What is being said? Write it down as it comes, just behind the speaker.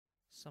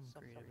Some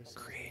creative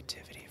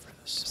Creativity for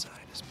the side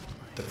is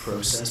the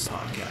Process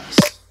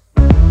Podcast.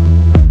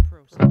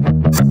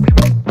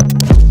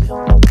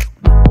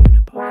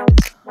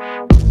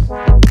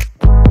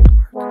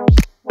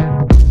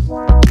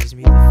 Gives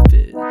me the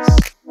fizz.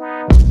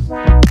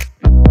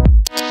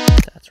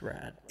 That's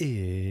rad.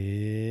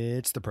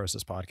 It's the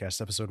Process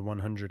Podcast, episode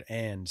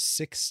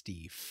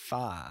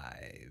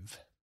 165.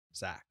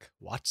 Zach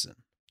Watson.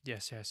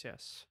 Yes.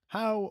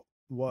 How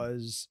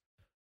was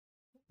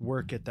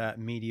work at that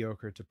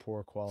mediocre to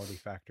poor quality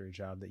factory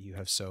job that you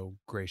have so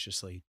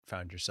graciously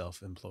found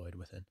yourself employed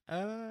within?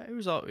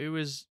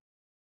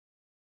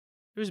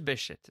 It was a bit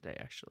shit today,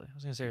 actually. I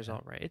was gonna say it was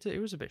all right.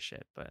 It was a bit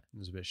shit, but It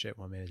was a bit shit.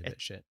 What made it a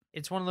bit shit?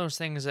 it's one of those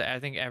things that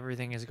I think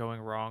everything is going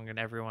wrong and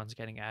everyone's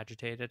getting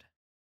agitated.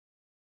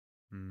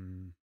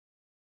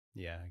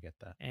 Yeah, I get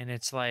that. And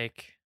it's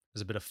like,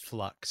 There's a bit of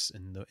flux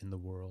in the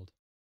world.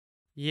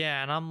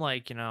 yeah, and I'm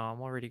like, I'm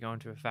already going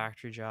to a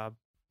factory job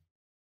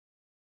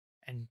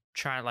and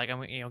trying, like,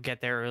 I'm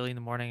get there early in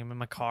the morning. I'm in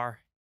my car.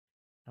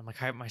 I'm like,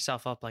 hype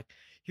myself up, like,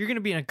 you're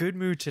gonna be in a good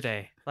mood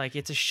today. Like,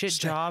 it's a shit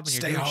job and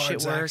you're doing hard, shit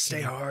Zach, work.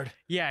 Stay hard.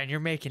 Yeah, and you're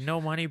making no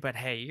money, but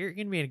hey, you're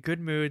gonna be in a good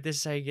mood. This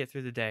is how you get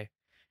through the day.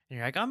 And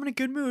you're like, I'm in a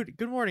good mood.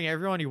 Good morning,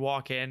 everyone. You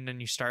walk in and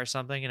you start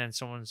something, and then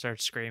someone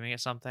starts screaming at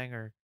something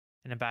or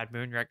in a bad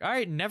mood. And you're like, all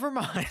right, never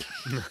mind.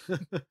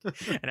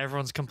 And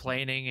everyone's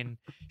complaining and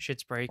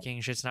shit's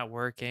breaking, shit's not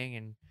working,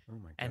 and Oh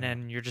my God. and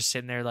then you're just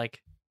sitting there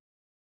like,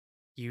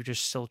 you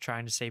just still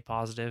trying to stay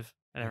positive,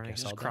 and I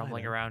everything's guess just I'll die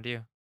crumbling then. around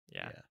you.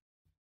 Yeah.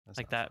 That's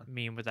Like not that fun.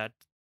 meme with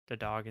the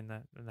dog in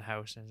the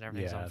house and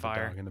everything's on the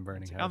fire. dog in the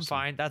burning It's like, house. I'm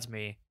fine. That's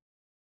me.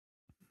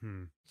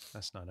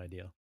 That's not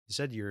ideal. You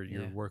said your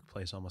Yeah.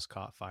 workplace almost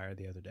caught fire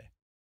the other day.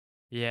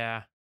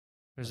 Yeah.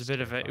 It was That's a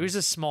bit of it was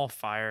a small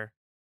fire.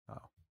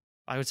 Oh.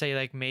 I would say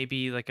like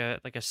maybe like a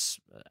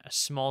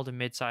small to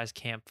mid-sized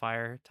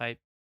campfire type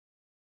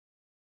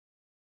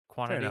Fair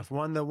quantity. enough.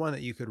 The one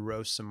that you could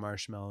roast some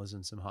marshmallows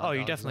and some hot dogs Oh,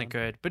 you definitely on.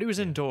 could. But it was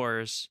Yeah.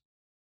 indoors.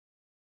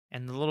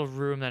 And the little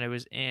room that it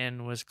was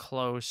in was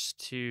close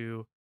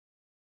to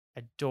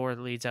a door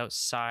that leads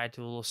outside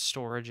to a little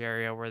storage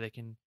area where they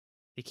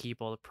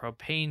keep all the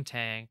propane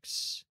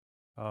tanks.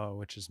 Oh,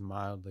 which is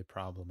mildly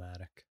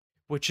problematic.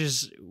 Which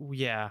is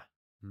yeah,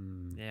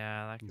 Hmm.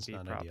 that could It's be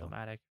not ideal.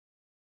 problematic.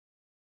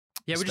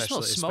 Yeah, we just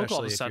smelled smoke all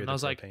of a sudden. I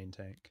was like,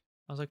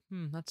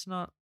 that's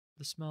not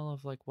the smell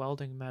of like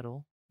welding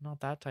metal, not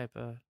that type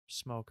of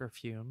smoke or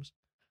fumes.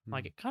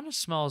 Like, it kind of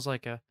smells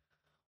like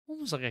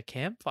almost like a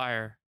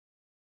campfire.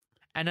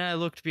 And then I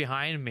looked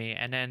behind me,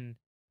 and then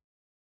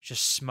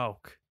just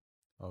smoke.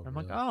 Oh, I'm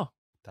really? like, oh,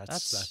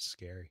 that's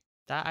scary.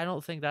 that I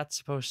don't think that's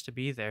supposed to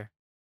be there.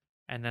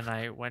 And then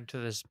I went to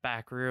this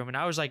back room, and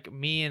I was like,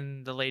 me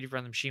and the lady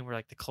from the machine were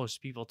like the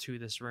closest people to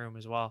this room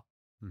as well.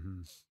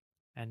 Mm-hmm.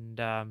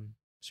 And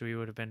so we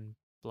would have been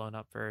blown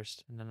up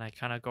first. And then I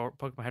kind of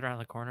poke my head around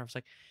the corner. I was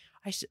like,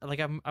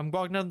 I'm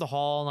walking down the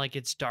hall, and like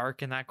it's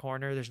dark in that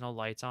corner. There's no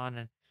lights on,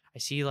 and I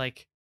see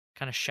like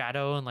kind of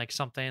shadow and like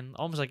something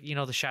almost like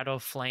the shadow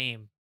of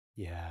flame.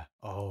 Yeah.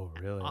 Oh,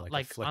 really? Like a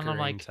And flickering I'm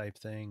like, type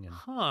thing. And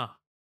it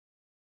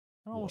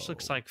almost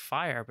looks Whoa. like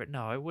fire, but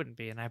no, it wouldn't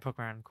be. And I poke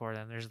around the corner,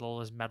 and there's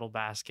this metal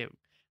basket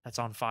that's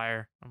on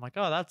fire. I'm like,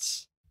 oh,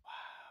 that's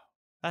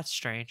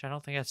strange. I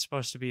don't think it's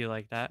supposed to be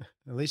like that.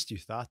 At least you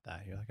thought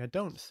that. You're like, I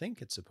don't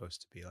think it's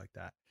supposed to be like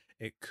that.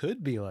 It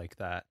could be like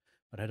that,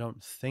 but I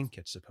don't think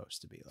it's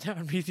supposed to be like That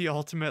would be the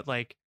ultimate,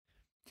 like,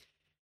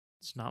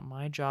 it's not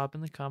my job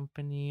in the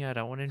company. I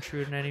don't want to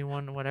intrude on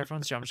anyone, what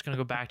everyone's doing. I'm just going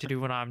to go back to do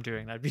what I'm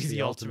doing. That'd be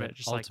the ultimate.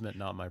 Just ultimate,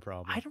 not my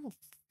problem. I don't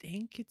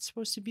think it's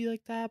supposed to be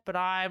like that, but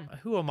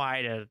who am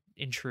I to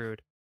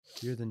intrude?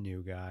 You're the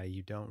new guy.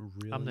 You don't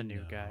really I'm the new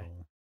know. guy.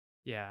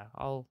 Yeah,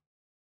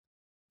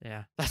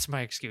 that's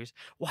my excuse.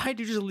 Why did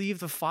you just leave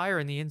the fire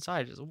in the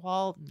inside? Just,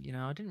 well,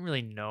 I didn't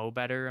really know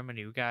better. I'm a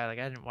new guy. Like,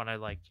 I didn't want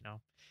to,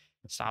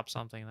 stop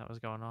something that was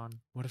going on.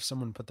 What if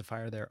someone put the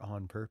fire there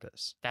on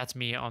purpose? That's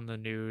me on the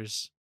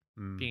news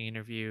being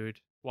interviewed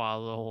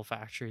while the whole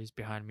factory is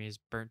behind me is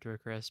burnt to a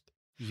crisp.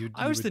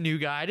 I was the new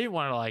guy. I didn't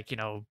want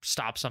to,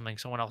 stop something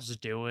someone else is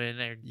doing.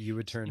 Or you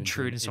would turn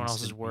intrude into in someone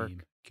else's work.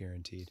 meme,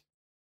 guaranteed.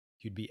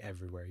 You'd be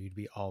everywhere. You'd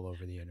be all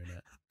over the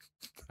internet.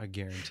 I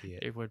guarantee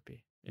it. It would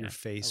be. Your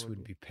face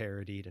would be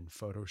parodied and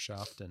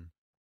photoshopped and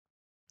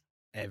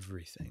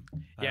everything.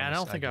 Yeah, and I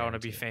don't think I want to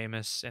be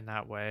famous in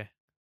that way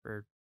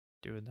for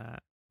doing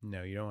that.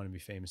 No, you don't want to be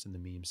famous in the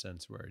meme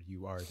sense where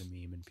you are the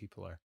meme and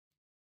people are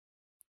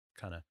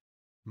kind of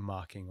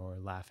mocking or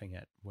laughing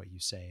at what you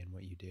say and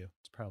what you do.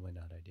 It's probably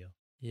not ideal.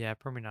 Yeah,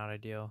 probably not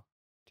ideal,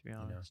 to be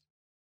honest.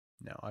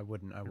 No, I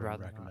wouldn't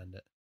recommend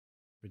it.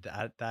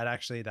 But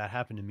that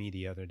happened to me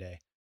the other day.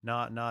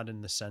 Not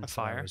in the sense a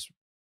fire?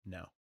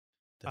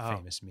 The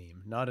famous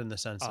meme. Not in the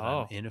sense that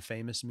I'm in a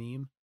famous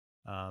meme.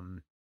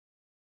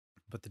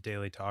 But the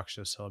Daily Talk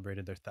Show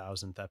celebrated their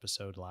 1,000th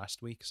episode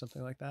last week,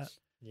 something like that.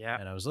 Yeah.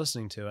 And I was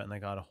listening to it, and they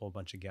got a whole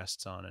bunch of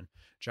guests on. And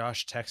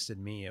Josh texted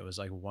me. It was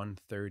like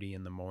 1:30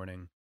 in the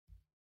morning,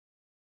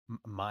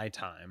 my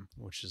time,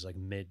 which is like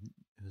mid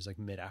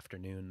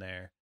afternoon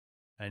there.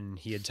 And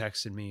he had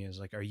texted me, he was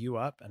like, "Are you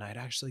up?" And I'd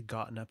actually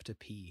gotten up to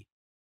pee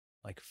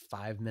like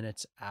 5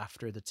 minutes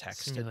after the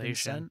text had been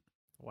sent.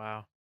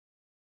 Wow.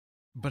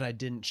 But I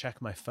didn't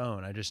check my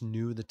phone. I just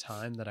knew the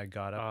time that I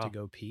got up to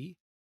go pee.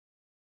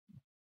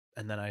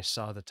 And then I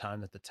saw the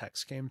time that the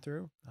text came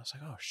through. I was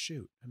like, oh,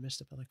 shoot. I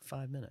missed it by like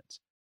 5 minutes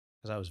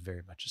because I was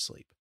very much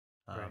asleep.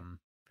 Right.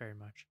 Very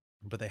much.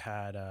 But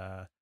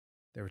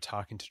they were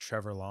talking to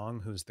Trevor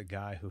Long, who's the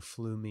guy who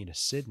flew me to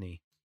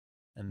Sydney.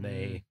 And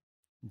they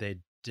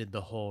did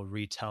the whole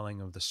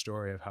retelling of the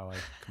story of how I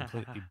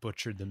completely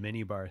butchered the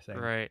minibar thing.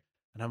 Right.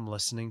 And I'm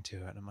listening to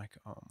it and I'm like,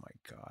 oh my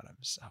God, I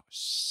was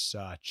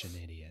such an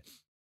idiot.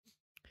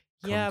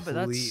 Yeah, but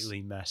that's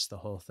completely messed the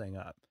whole thing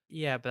up.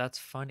 Yeah, but that's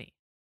funny.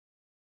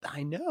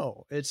 I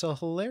know. It's a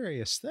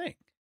hilarious thing.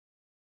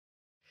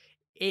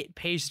 It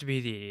pays to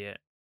be the idiot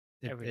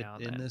every now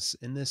and then.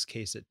 In this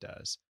case, it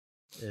does.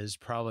 It is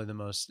probably the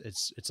most.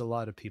 It's a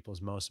lot of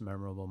people's most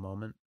memorable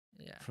moment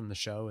from the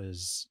show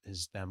is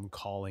them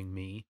calling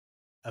me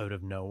out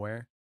of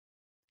nowhere.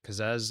 Because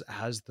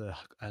as the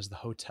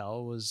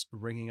hotel was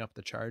ringing up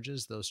the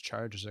charges, those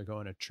charges are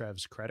going to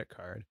Trev's credit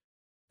card,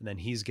 and then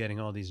he's getting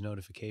all these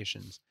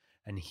notifications.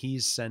 And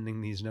he's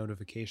sending these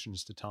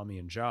notifications to Tommy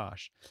and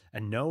Josh,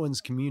 and no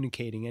one's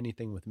communicating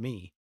anything with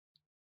me.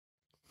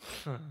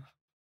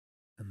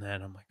 And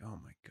then I'm like, oh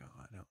my God,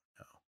 I don't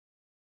know.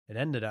 It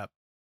ended up,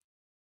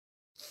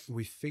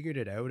 we figured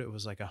it out. It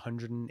was like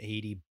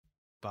 $180,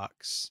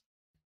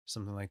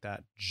 something like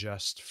that,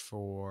 just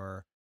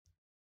for,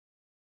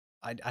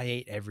 I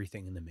ate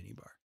everything in the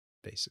minibar,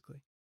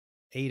 basically.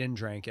 Ate and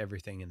drank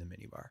everything in the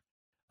minibar.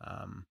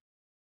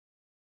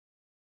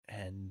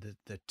 And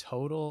the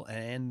total,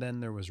 and then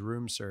there was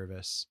room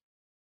service,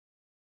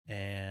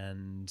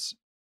 and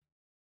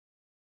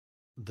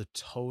the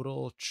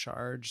total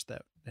charge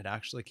that it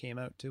actually came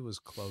out to was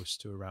close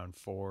to around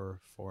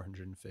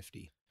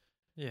 450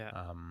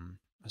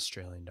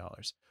 Australian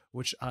dollars,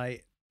 which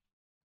I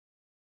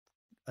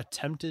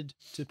attempted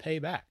to pay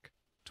back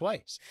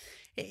twice.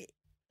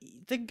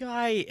 The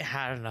guy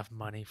had enough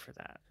money for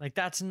that. Like,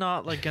 that's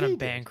not like gonna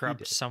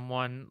bankrupt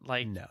someone.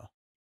 Like, no,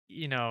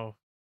 you know,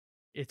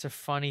 it's a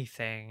funny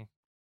thing.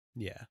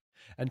 Yeah.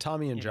 And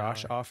Tommy and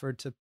Josh offered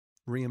to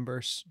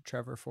reimburse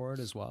Trevor for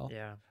it as well.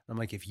 Yeah. I'm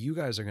like, if you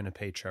guys are going to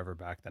pay Trevor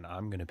back, then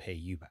I'm going to pay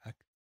you back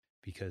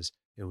because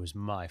it was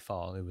my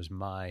fault. It was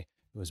my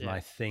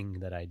thing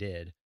that I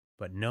did,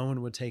 but no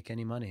one would take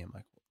any money. I'm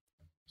like,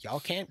 y'all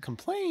can't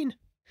complain.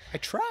 I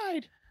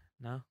tried.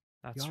 No,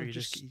 that's y'all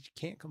you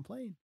can't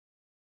complain.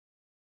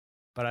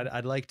 But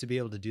I'd like to be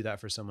able to do that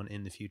for someone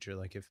in the future.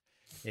 Like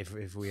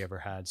if we ever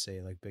had,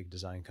 say, like big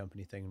design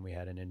company thing and we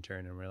had an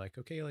intern and we're like,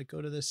 okay, like go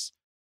to this,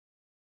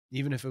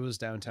 even if it was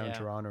downtown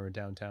Toronto or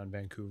downtown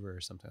Vancouver or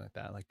something like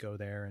that, like go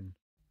there and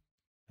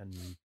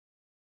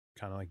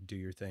kind of like do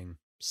your thing.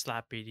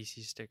 Slap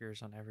BDC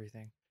stickers on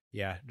everything.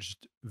 Yeah.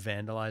 Just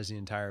vandalize the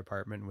entire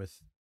apartment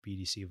with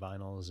BDC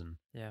vinyls and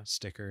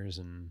stickers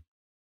and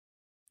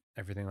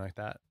everything like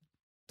that.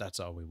 That's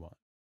all we want.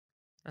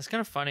 That's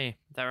kind of funny.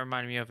 That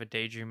reminded me of a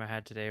daydream I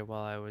had today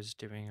while I was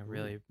doing a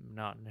really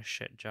monotonous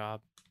shit job.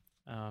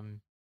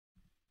 And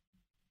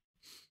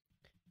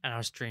I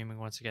was dreaming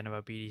once again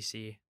about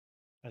BDC.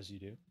 As you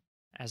do.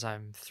 As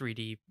I'm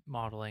 3D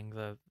modeling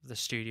the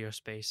studio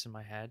space in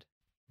my head.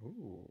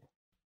 Ooh.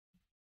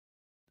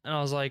 And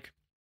I was like,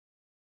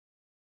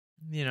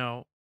 you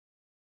know,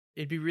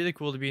 it'd be really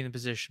cool to be in the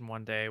position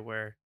one day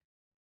where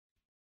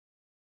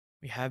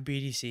we have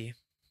BDC,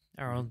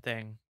 our own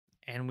thing,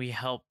 and we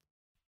help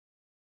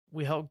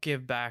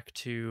give back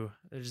to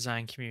the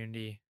design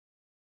community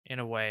in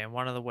a way. And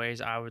one of the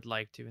ways I would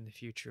like to in the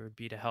future would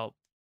be to help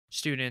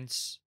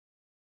students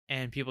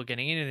and people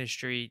getting into the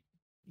industry,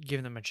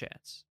 give them a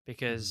chance,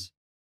 because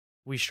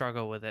we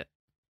struggle with it,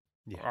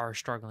 are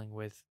struggling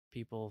with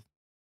people,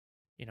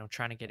 you know,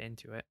 trying to get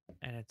into it.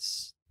 And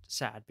it's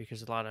sad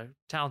because a lot of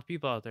talented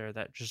people out there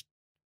that just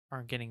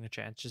aren't getting the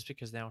chance just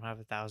because they don't have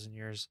 1,000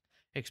 years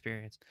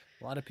experience.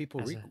 A lot of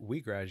people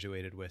we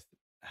graduated with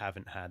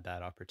haven't had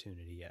that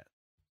opportunity yet.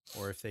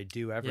 Or if they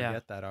do ever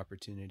get that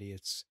opportunity,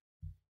 it's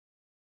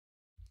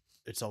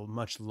a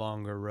much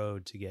longer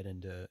road to get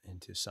into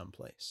some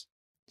place.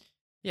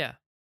 Yeah.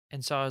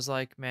 And so I was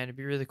like, man, it'd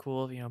be really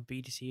cool. You know,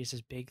 BDC is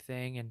this big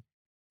thing.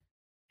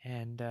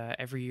 And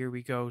every year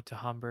we go to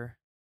Humber,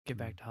 get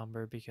back to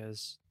Humber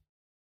because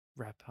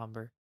rep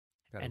Humber.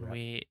 And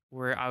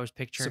I was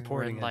picturing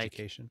supporting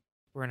education.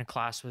 We're in a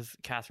class with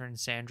Catherine and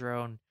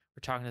Sandro, and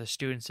we're talking to the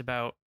students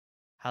about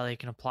how they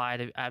can apply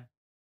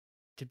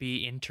to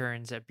be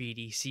interns at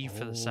BDC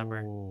for the summer.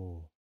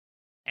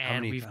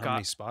 And how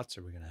many spots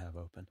are we going to have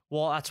open?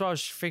 Well, that's what I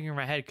was figuring in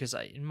my head, because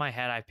in my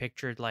head I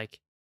pictured, like,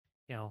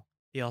 you know,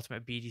 the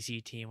ultimate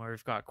BDC team where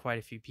we've got quite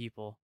a few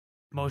people,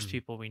 most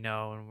people we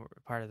know, and we're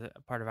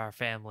part of our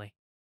family.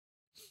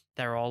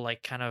 They're all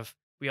like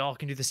we all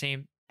can do the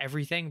same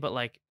everything, but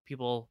like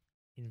people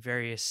in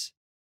various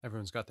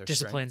everyone's got their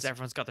disciplines, strengths.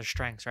 Everyone's got their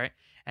strengths, right?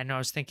 And I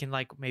was thinking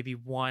like maybe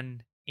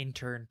one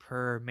intern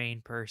per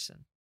main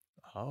person.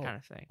 Oh, kind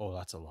of thing. Oh,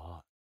 that's a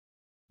lot.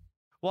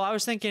 Well, I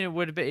was thinking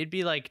it'd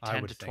be like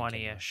 10 to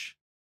 20-ish.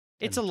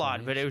 It's a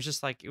lot, but it was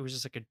just like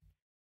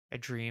a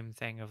dream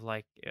thing of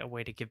like a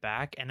way to give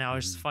back. And now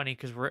it's funny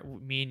because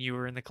me and you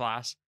were in the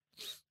class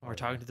and we're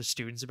talking to the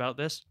students about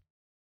this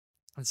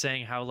and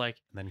saying how like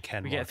and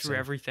then we get through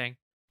everything.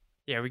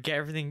 Yeah, we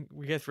get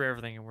through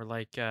everything, and we're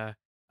like, and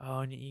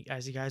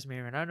as you guys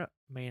may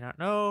not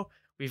know,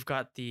 we've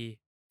got the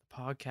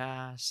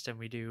podcast and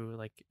we do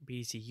like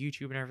BDC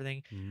YouTube and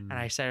everything. And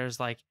I said, it was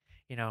like,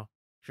 if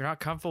you're not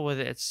comfortable with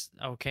it, it's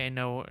okay.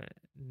 No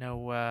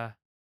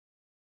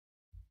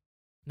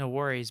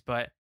worries.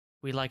 But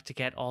we like to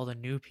get all the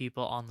new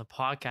people on the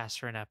podcast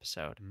for an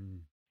episode.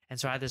 And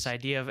so I had this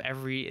idea of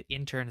every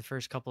intern the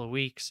first couple of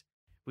weeks,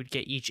 we'd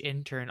get each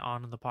intern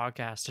on the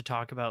podcast to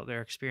talk about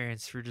their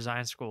experience through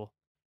design school.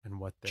 And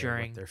what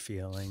they're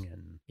feeling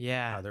and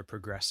how they're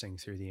progressing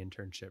through the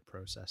internship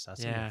process.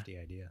 That's a nifty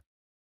idea.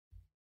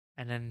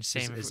 And then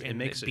same in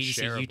the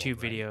BDC YouTube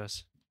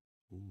videos,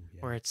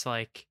 where it's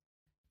like,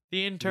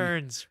 the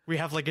interns, we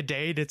have like a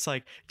date. It's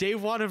like day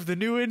 1 of the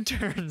new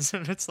interns.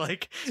 And it's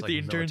like the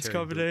interns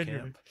coming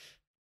in.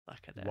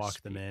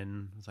 Walk them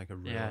in with like a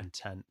real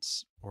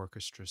intense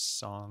orchestra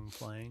song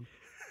playing.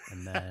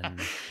 And then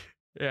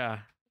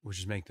we'll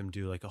just make them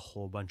do like a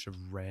whole bunch of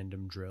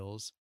random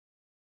drills.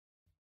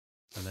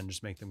 And then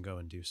just make them go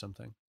and do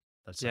something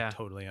that's like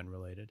totally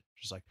unrelated.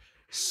 Just like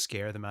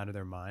scare them out of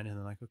their mind. And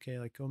then like, okay,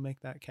 like go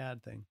make that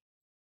CAD thing,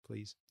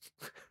 please.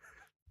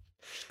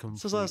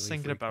 This is what I was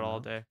thinking about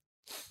all day.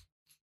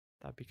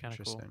 That'd be kind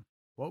of cool.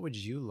 What would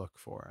you look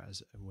for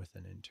with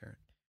an intern?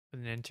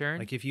 With an intern?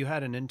 Like if you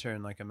had an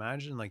intern, like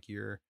imagine like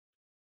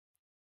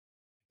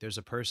there's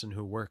a person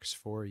who works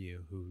for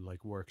you, who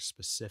like works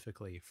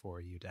specifically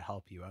for you to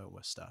help you out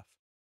with stuff.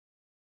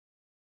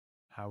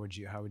 How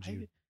do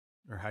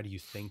you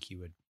think you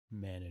would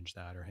manage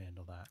that or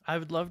handle that? I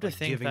would love to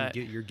think that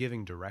you're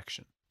giving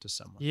direction to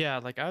someone. Yeah,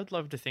 like I would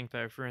love to think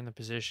that if we're in the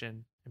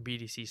position and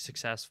BDC is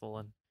successful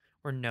and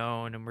we're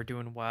known and we're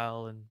doing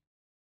well and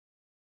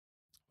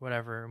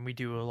whatever, and we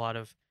do a lot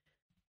of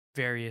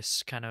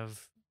various kind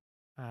of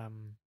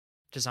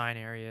design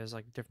areas,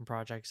 like different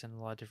projects and a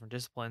lot of different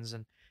disciplines,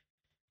 and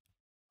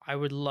I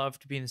would love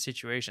to be in the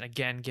situation,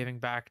 again, giving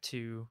back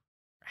to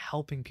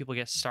helping people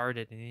get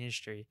started in the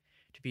industry,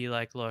 to be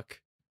like, look,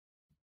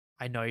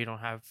 I know you don't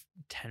have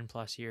 10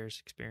 plus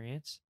years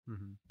experience.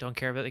 Don't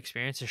care about the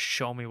experience. Just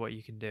show me what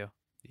you can do.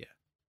 Yeah.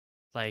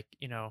 Like,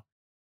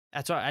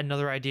 that's why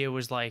another idea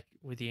was like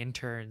with the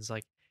interns,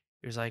 like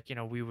it was like,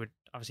 we would,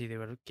 obviously they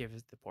would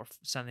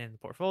send in the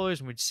portfolios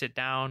and we'd sit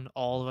down,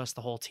 all of us,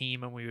 the whole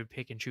team, and we would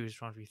pick and choose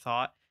which ones we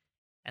thought.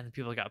 And the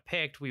people that got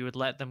picked, we would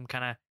let them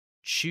kind of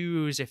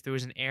choose if there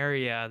was an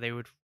area they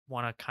would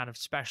want to kind of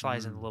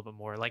specialize in a little bit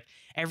more. Like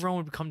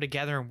everyone would come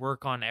together and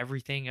work on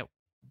everything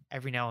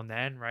every now and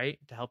then, right?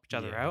 To help each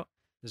other out.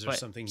 Is there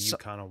something you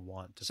kind of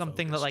want to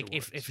something that like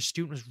if a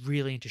student was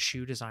really into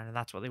shoe design and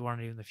that's what they want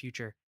to do in the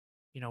future,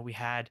 we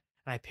had,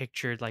 and I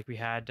pictured like we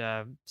had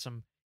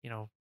some,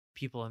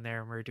 people in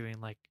there and we were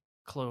doing like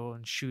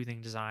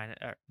clothing design,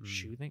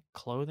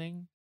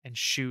 clothing and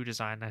shoe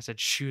design. And I said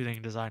shoe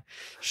design.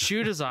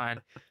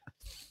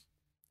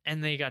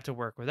 And they got to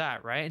work with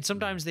that, right? And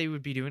sometimes they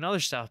would be doing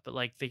other stuff, but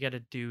like they got to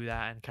do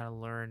that and kind of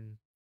learn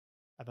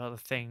about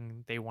the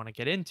thing they want to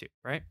get into,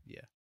 right?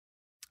 Yeah.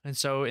 And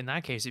so in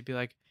that case, it'd be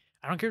like,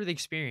 I don't care about the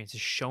experience,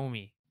 just show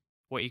me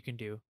what you can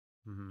do.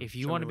 If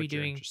you want to be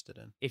doing,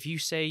 if you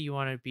say you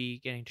want to be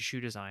getting to shoe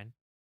design,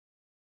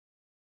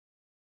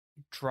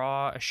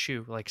 draw a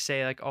shoe. Like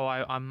say like, oh,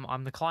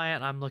 I'm the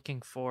client, I'm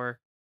looking for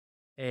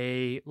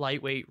a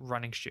lightweight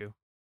running shoe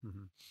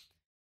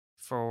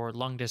for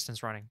long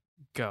distance running.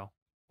 Go.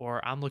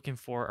 Or I'm looking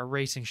for a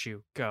racing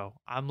shoe. Go.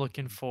 I'm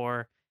looking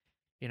for,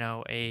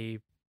 a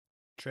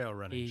trail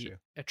running shoe.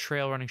 A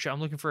trail running shoe. I'm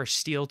looking for a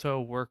steel toe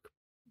work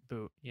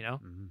boot,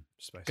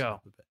 Spice go.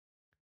 Up a bit.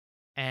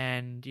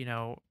 And,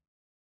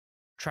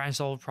 try and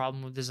solve a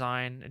problem with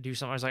design and do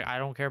something. I was like, I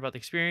don't care about the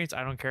experience.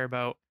 I don't care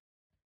about,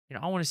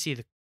 I want to see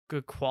the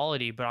good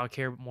quality, but I'll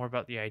care more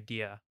about the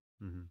idea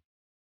and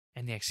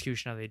the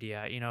execution of the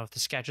idea. If the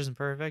sketch isn't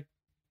perfect,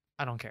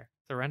 I don't care.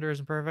 If the render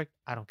isn't perfect,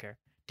 I don't care.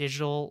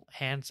 Digital,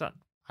 hands-on,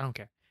 I don't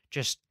care.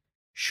 Just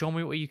show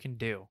me what you can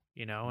do,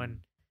 and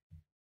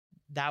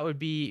that would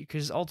be,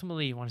 because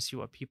ultimately you want to see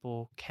what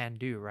people can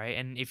do, right?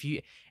 And if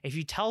you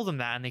tell them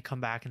that and they come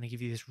back and they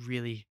give you this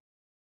really,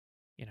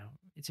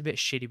 it's a bit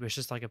shitty, but it's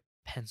just like a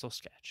pencil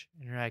sketch,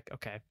 and you're like,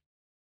 okay.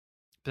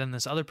 But then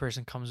this other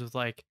person comes with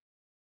like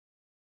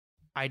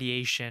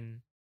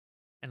ideation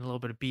and a little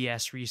bit of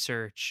BS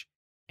research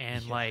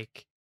and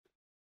like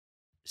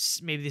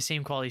maybe the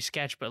same quality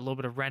sketch, but a little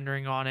bit of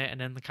rendering on it, and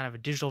then the kind of a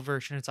digital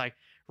version. It's like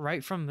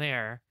right from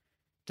there,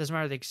 doesn't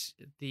matter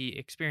the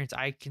experience,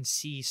 I can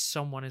see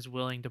someone is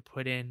willing to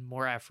put in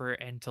more effort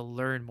and to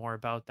learn more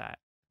about that.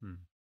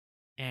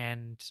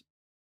 And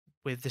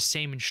with the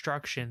same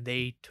instruction,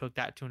 they took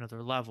that to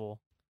another level.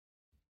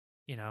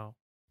 I'm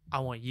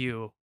going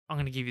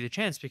to give you the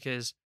chance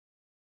because,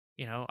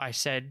 I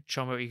said,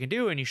 show me what you can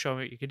do, and you show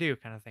me what you can do,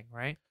 kind of thing,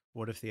 right?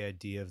 What if the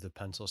idea of the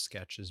pencil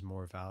sketch is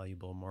more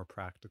valuable, more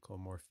practical,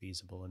 more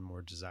feasible, and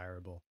more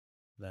desirable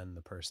than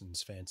the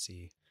person's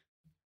fancy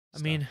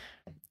stuff? I mean,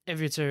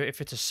 if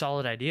it's a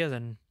solid idea,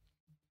 then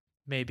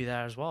maybe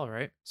that as well,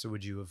 right? So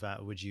would you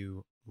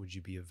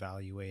be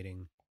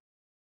evaluating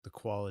the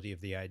quality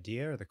of the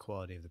idea or the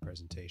quality of the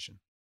presentation?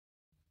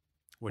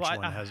 Which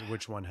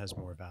one has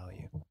more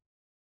value?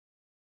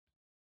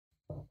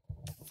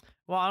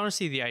 Well,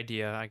 honestly, the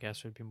idea, I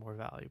guess, would be more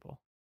valuable.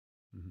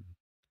 Mm-hmm.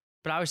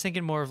 But I was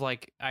thinking more of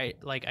like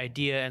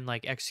idea and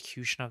like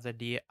execution of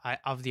the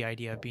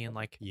idea being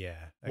like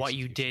what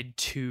you did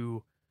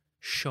to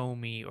show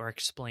me or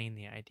explain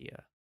the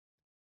idea.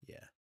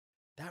 Yeah,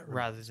 that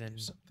rather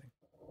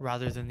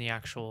than the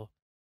actual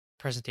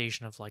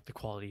presentation of like the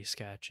quality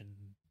sketch and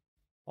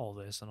all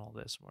this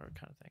more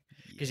kind of thing.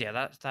 Because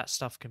that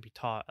stuff can be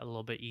taught a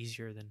little bit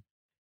easier than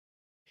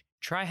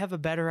have a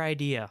better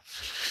idea.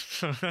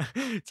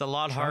 It's a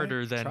lot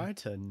harder than try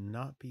to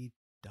not be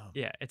dumb.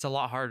 Yeah, it's a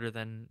lot harder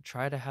than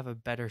try to have a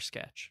better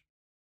sketch.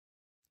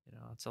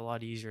 It's a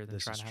lot easier than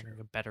trying to have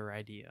a better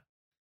idea.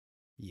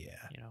 Yeah,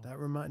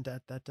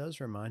 that does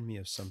remind me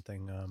of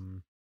something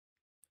that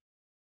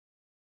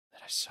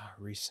I saw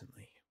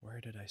recently.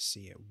 Where did I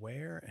see it?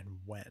 Where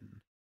and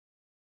when?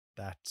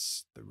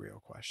 That's the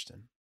real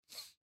question.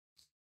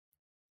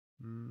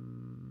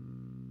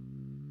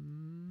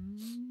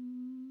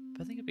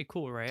 But I think it'd be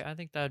cool, right? I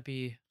think that'd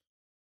be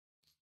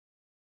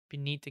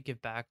neat to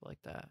give back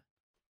like that.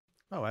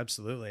 Oh,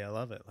 absolutely. I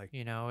love it. Like,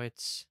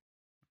 it's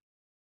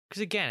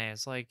because again,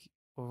 it's like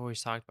what we've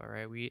always talked about,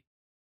 right?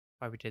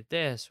 Why we did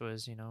this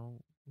was,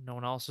 no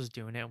one else was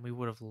doing it, and we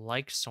would have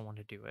liked someone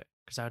to do it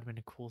because that would have been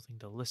a cool thing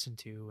to listen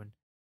to and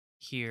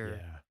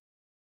hear. Yeah.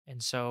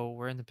 And so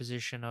we're in the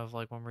position of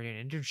like when we're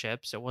doing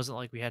internships, it wasn't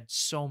like we had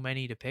so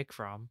many to pick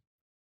from.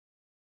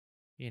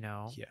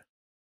 Yeah.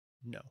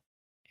 No.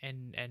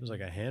 And it was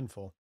like a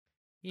handful.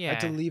 Yeah. I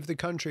had to leave the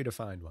country to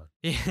find one.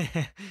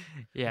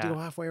 Yeah. To go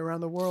halfway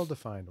around the world to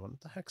find one.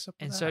 What the heck's up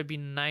with that? So it'd be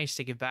nice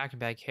to give back and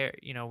be like, here,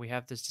 we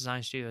have this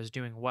design studio that's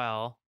doing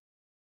well.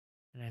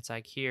 And it's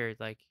like, here,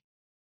 like,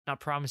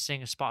 not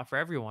promising a spot for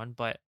everyone,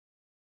 but,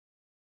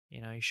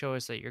 you show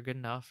us that you're good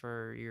enough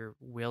or you're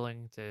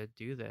willing to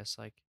do this,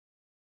 like,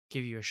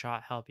 give you a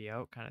shot, help you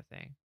out kind of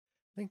thing.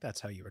 I think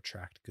that's how you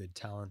attract good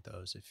talent,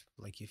 though, is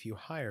if you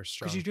hire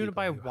strong because you're doing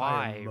people, it by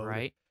why,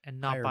 right? And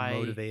not by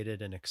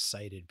motivated and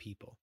excited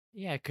people.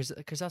 Yeah,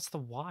 because that's the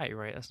why,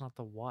 right? That's not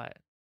the what.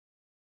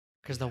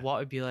 Because the what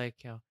would be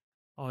like,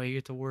 oh, you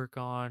get to work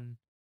on,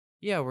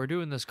 we're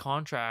doing this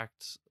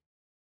contract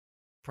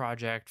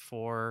project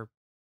for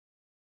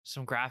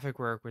some graphic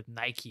work with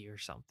Nike or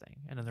something,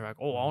 and then they're like,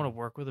 oh, I want to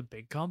work with a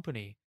big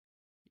company,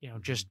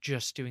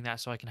 just doing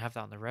that so I can have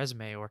that on the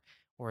resume, or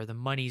the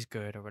money's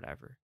good or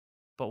whatever.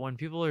 But when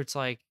people are, it's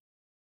like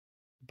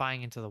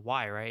buying into the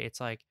why, right? It's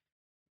like,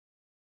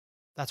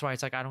 that's why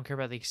it's like, I don't care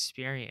about the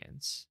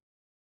experience.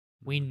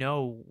 We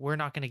know we're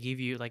not going to give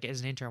you, like,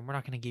 as an intern, we're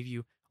not going to give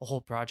you a whole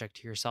project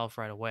to yourself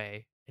right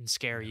away and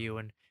scare you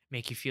and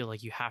make you feel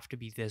like you have to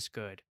be this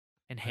good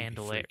and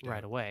handle it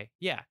right away.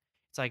 Yeah.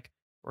 It's like,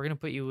 we're going to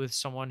put you with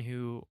someone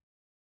who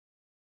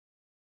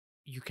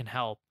you can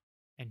help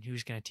and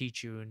who's going to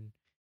teach you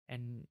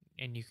and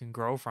you can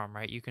grow from,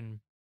 right? You can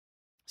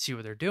see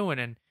what they're doing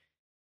and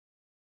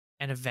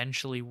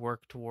eventually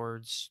work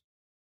towards,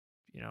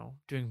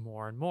 doing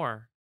more and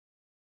more,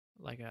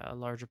 like a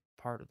larger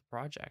part of the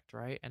project,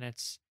 right? And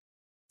it's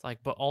like,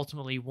 but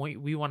ultimately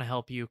we want to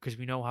help you because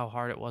we know how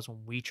hard it was when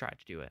we tried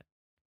to do it.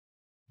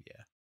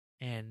 Yeah.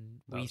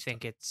 And we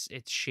think it's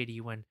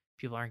shitty when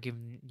people aren't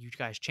giving you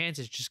guys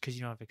chances just because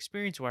you don't have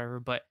experience or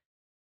whatever. But,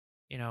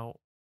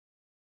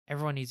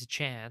 everyone needs a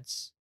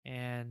chance.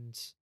 And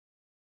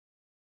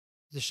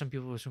there's some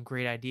people with some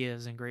great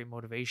ideas and great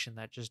motivation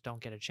that just don't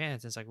get a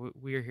chance. It's like,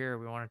 we're here.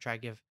 We want to try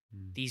to give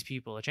these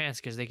people a chance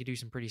because they could do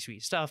some pretty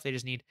sweet stuff. They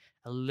just need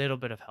a little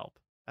bit of help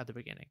at the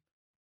beginning.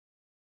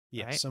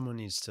 Yeah. Right? Someone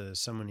needs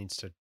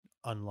to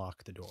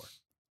unlock the door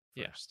first.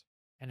 Yeah.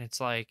 And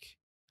it's like,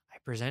 I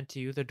present to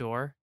you the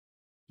door,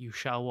 you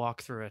shall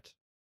walk through it.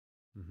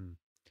 Mm-hmm.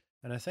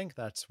 And I think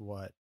that's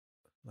what,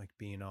 like,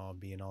 being all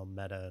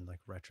meta and like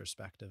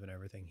retrospective and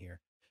everything here,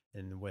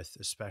 and with,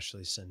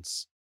 especially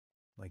since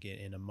like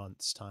in a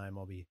month's time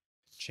I'll be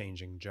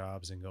changing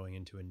jobs and going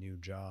into a new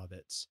job.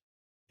 It's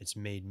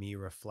made me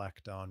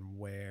reflect on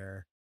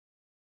where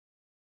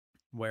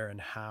and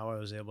how I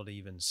was able to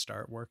even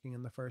start working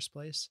in the first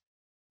place.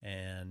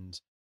 And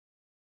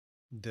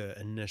the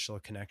initial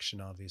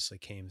connection obviously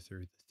came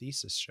through the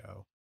thesis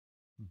show,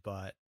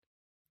 but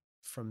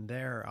from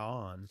there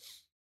on,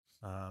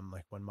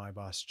 like when my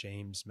boss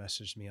James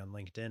messaged me on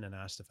LinkedIn and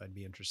asked if I'd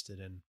be interested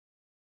in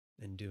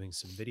doing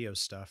some video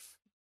stuff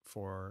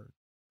for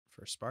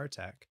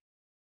Spartech,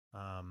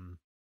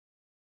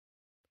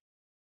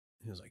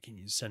 he was like, "Can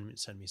you send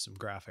me some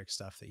graphic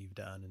stuff that you've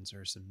done and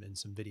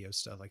some video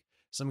stuff, like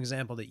some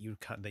example that you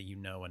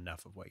know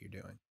enough of what you're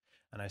doing?"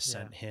 And I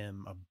sent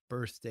him a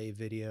birthday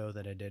video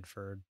that I did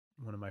for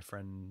one of my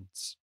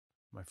friends,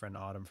 my friend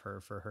Autumn,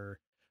 for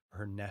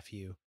her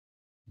nephew.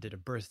 did a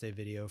birthday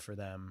video for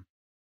them,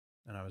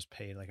 and I was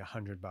paid like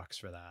 $100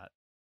 for that.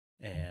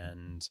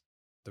 And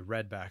the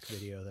Redback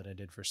video that I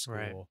did for school,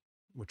 right,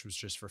 which was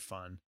just for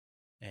fun,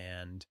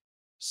 and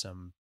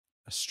some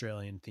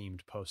Australian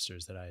themed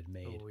posters that I had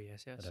made. Oh,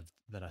 yes, yes.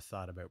 That I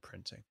thought about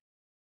printing.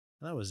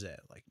 And that was it.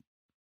 Like,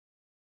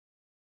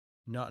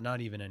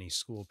 not even any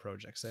school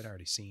projects. They'd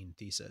already seen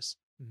thesis.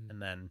 Mm-hmm.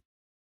 And then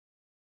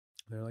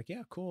they're like,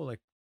 yeah, cool. Like,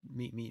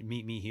 meet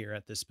me here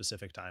at this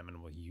specific time, and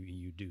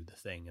you do the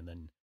thing, and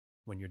then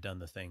when you're done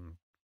the thing,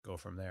 go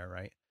from there,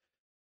 right?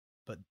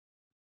 But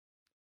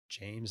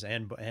James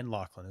and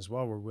Lachlan as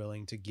well were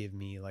willing to give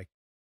me like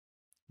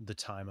the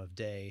time of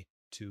day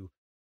to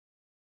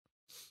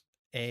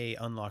A,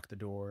 unlock the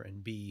door,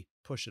 and B,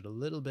 push it a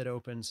little bit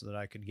open so that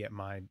I could get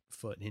my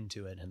foot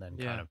into it, and then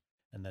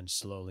and then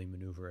slowly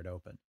maneuver it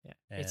open. Yeah.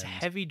 It's a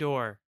heavy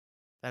door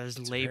that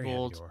is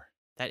labeled,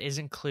 that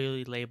isn't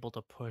clearly labeled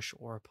a push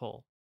or a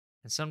pull.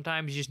 And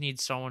sometimes you just need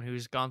someone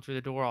who's gone through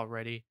the door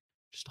already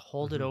just to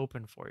hold it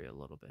open for you a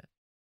little bit.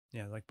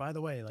 Yeah, like, by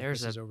the way, like,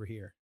 this is over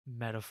here.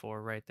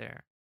 Metaphor right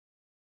there.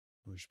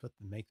 We should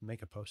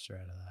make a poster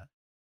out of that.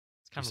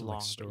 It's kind of long,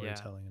 like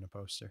storytelling in a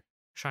poster.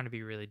 I'm trying to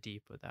be really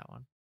deep with that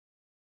one.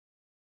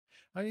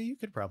 I mean, you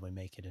could probably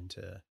make it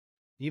into,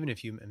 even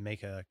if you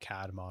make a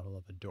CAD model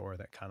of a door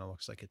that kind of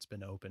looks like it's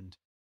been opened,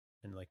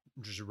 and like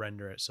just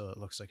render it so it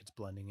looks like it's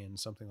blending in,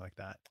 something like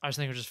that. I was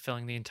thinking of just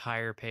filling the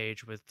entire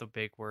page with the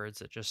big words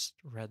that just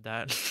read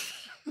that.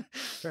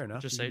 Fair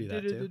enough. Just say, do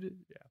that too.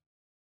 Yeah,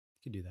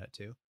 you could do that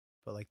too.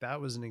 But like,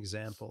 that was an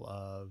example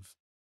of,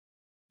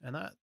 and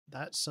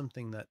that's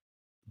something that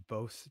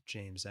both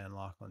James and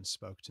Lachlan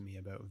spoke to me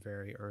about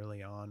very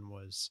early on,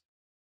 was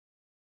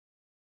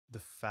the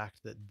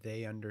fact that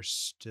they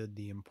understood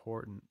the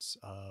importance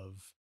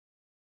of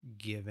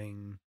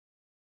giving,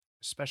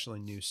 especially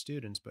new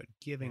students, but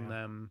giving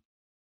them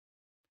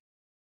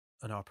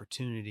an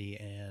opportunity,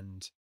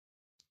 and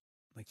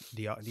like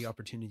the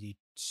opportunity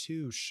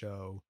to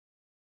show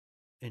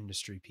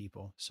industry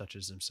people such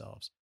as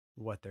themselves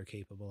what they're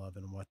capable of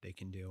and what they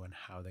can do and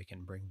how they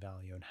can bring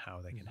value and how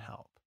they can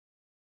help.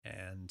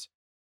 And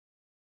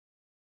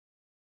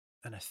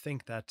I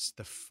think that's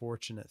the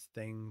fortunate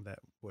thing that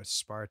with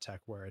Spartech,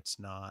 where it's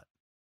not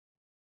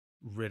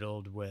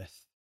riddled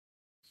with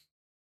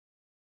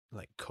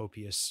like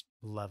copious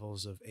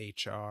levels of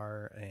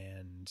HR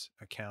and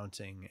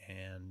accounting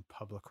and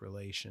public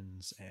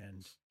relations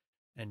and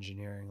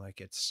engineering. Like,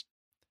 it's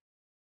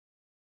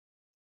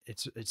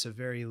a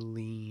very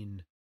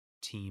lean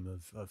team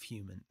of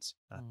humans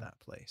at that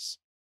place.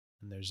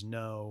 And there's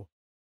no,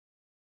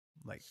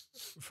 like,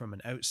 from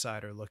an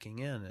outsider looking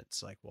in,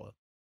 it's like, well,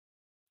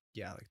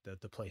 yeah, like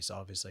the place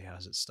obviously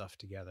has its stuff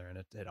together, and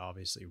it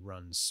obviously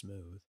runs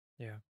smooth.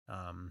 Yeah.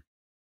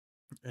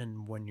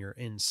 And when you're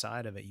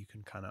inside of it, you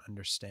can kind of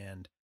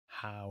understand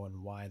how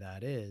and why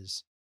that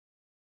is.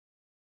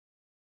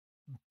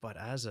 But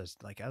as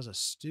a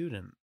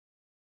student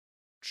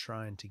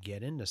trying to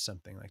get into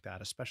something like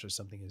that, especially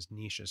something as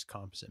niche as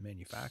composite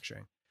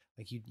manufacturing,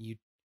 like you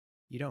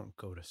don't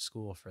go to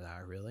school for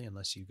that really,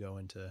 unless you go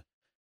into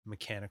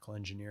mechanical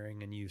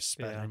engineering and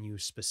you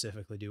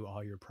specifically do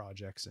all your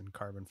projects in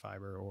carbon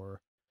fiber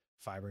or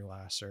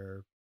fiberglass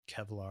or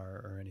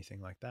Kevlar or anything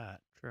like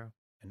that. True.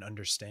 And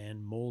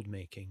understand mold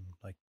making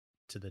like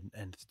to the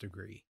nth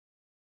degree.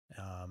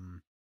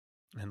 And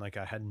like,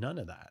 I had none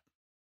of that.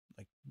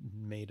 Like,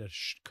 made a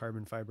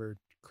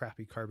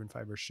crappy carbon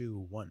fiber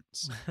shoe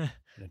once and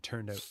it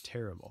turned out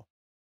terrible.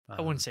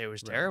 I wouldn't say it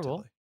was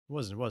terrible. It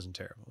wasn't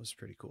terrible. It was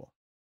pretty cool.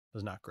 It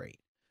was not great.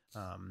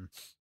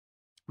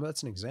 But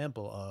that's an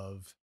example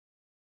of,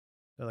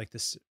 like,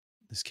 this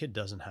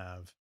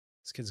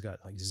kid's got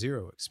like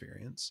zero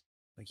experience.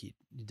 Like, he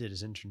did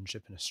his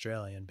internship in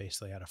Australia and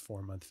basically had a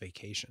 4-month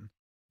vacation.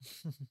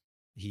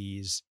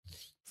 He's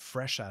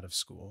fresh out of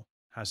school,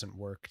 hasn't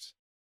worked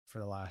for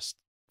the last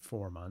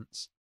 4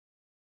 months,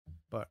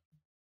 but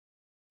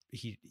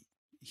he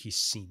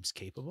seems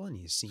capable and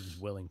he seems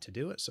willing to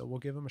do it. So we'll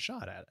give him a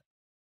shot at it.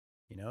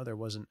 You know, there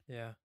wasn't,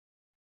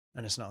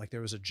 and it's not like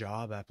there was a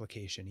job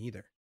application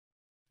either,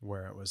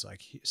 where it was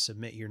like,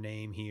 submit your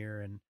name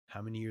here and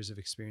how many years of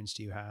experience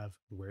do you have?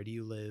 Where do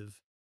you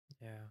live?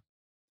 Yeah.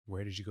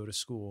 Where did you go to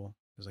school?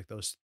 It was like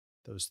those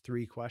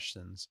 3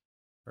 questions,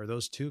 or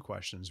those 2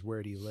 questions,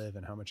 where do you live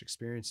and how much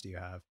experience do you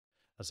have?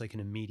 That's like an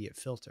immediate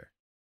filter.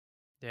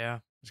 Yeah.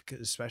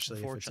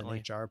 Especially if it's an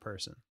HR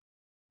person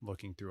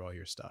looking through all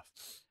your stuff.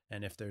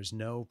 And if there's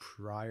no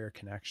prior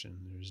connection,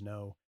 there's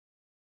no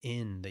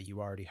in that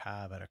you already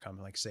have at a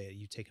company, like say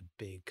you take a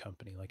big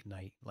company like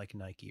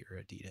Nike or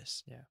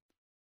Adidas. Yeah.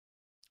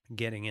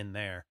 Getting in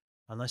there,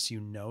 unless you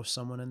know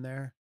someone in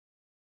there,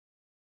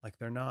 like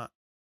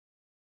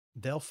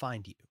they'll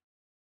find you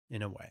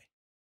in a way.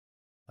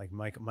 Like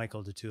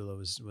Michael DeTula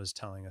was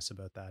telling us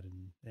about that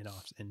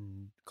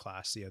in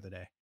class the other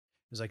day.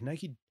 It was like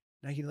Nike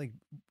like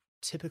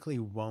typically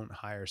won't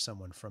hire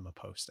someone from a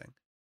posting.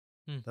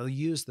 They'll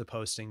use the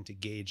posting to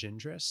gauge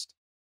interest.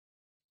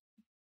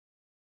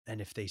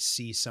 And if they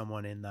see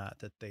someone in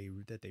that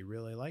they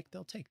really like,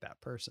 they'll take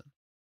that person.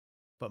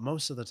 but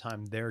most of the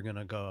time they're going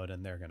to go out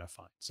and they're going to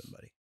find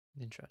somebody.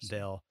 Interesting.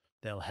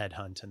 They'll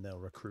headhunt and they'll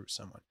recruit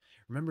someone.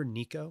 Remember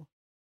Nico?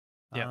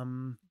 Yeah.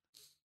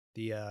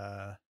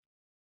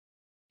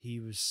 He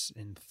was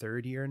in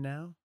third year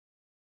now.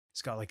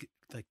 He's got like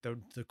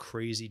the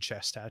crazy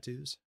chest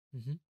tattoos.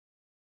 Mm-hmm.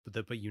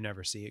 But you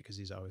never see it because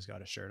he's always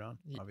got a shirt on.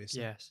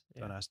 Obviously, yes.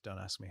 Yeah. Don't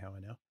ask me how I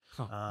know.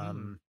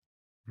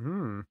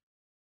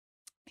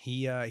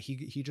 He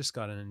just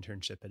got an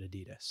internship at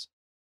Adidas.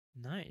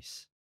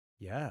 Nice.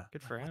 Yeah,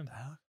 good for him.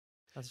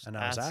 And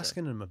I was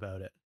asking him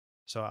about it.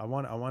 So I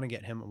want to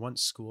get him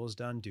once school's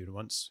done, dude.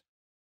 Once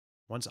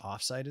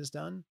offsite is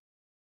done,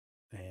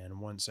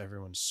 and once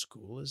everyone's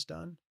school is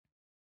done,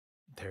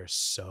 there's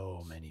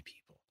so many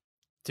people.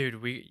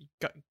 Dude, we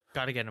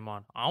got to get him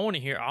on. I want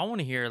to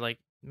hear like,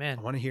 man.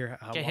 I want to hear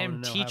how. Get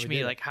him teach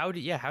me like how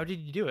did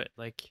you do it?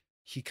 Like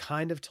he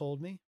kind of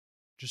told me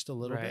just a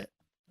little bit.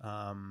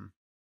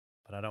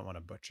 But I don't want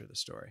to butcher the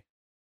story.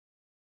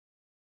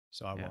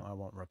 So I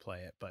won't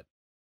replay it, but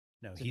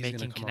no, he's going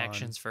to come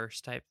connections on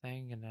first type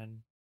thing, and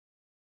then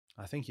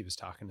I think he was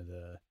talking to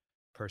the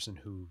person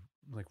who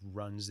like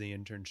runs the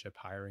internship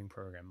hiring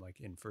program like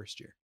in first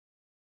year.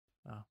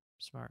 Oh,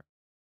 smart.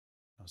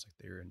 I was like,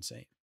 they're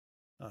insane.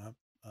 But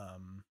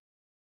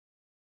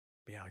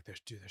yeah, like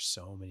there's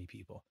so many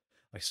people.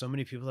 Like so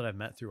many people that I've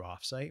met through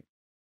offsite.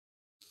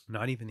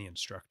 Not even the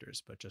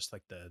instructors, but just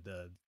like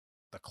the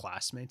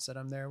classmates that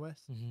I'm there with.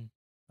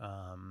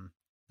 Mm-hmm.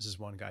 This is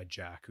one guy,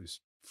 Jack, who's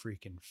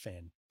freaking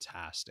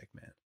fantastic,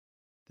 man.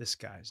 This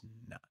guy's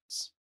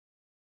nuts.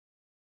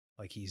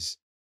 Like he's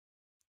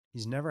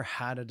never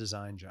had a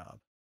design job,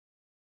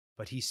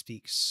 but he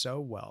speaks so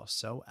well,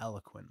 so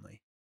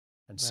eloquently,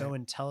 and so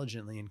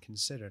intelligently and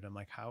considered. I'm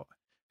like, how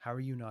are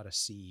you not a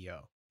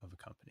CEO of a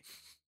company?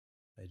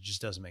 It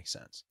just doesn't make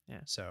sense.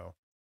 Yeah. So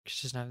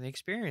just doesn't have the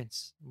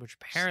experience, which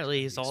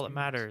apparently is all that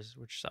matters,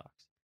 which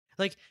sucks.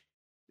 Like,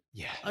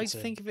 yeah, I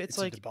think of it's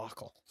like a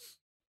debacle.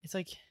 It's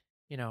like,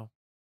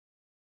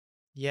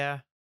 yeah,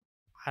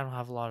 I don't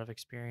have a lot of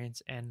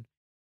experience, and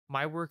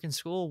my work in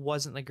school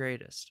wasn't the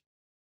greatest.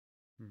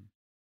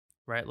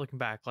 Right, looking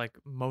back, like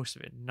most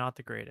of it, not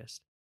the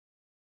greatest.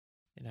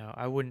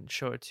 I wouldn't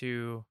show it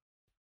to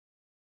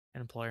an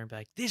employer and be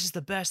like, "This is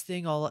the best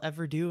thing I'll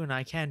ever do, and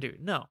I can do."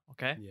 No,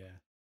 okay. Yeah.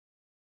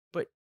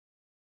 But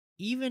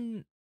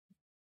even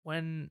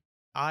when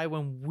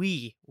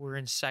we were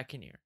in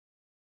second year,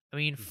 I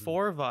mean,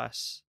 4 of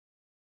us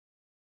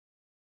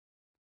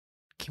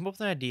came up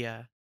with an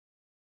idea,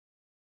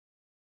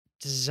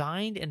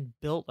 designed and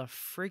built a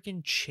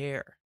freaking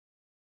chair.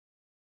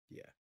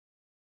 Yeah.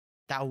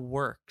 That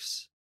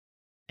works,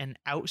 and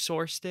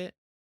outsourced it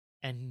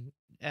and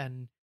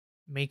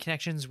made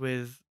connections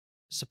with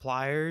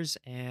suppliers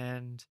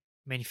and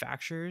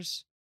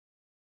manufacturers.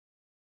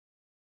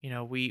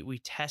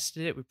 We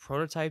tested it, we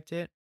prototyped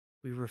it,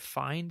 we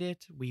refined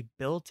it, we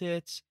built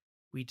it,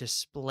 we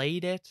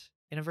displayed it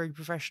in a very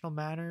professional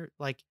manner.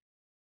 Like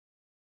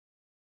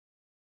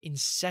in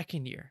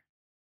second year,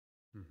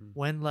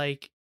 when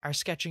like our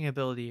sketching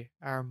ability,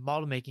 our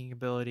model making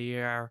ability,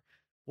 our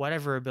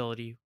whatever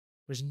ability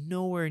was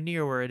nowhere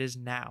near where it is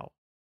now.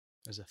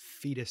 As a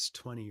fetus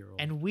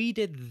 20-year-old. And we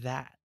did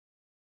that.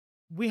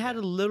 We had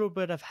a little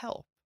bit of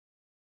help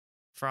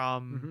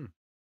from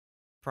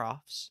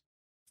profs,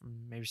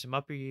 from maybe some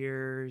upper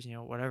years,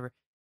 whatever.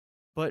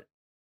 But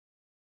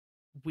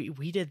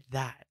we did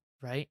that,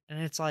 right?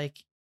 And it's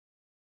like,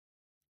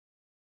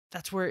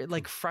 that's where it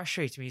like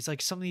frustrates me. It's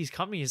like some of these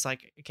companies,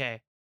 like, okay,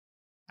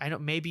 I know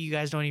maybe you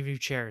guys don't even do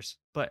chairs,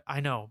 but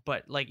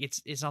like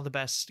it's not the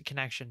best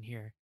connection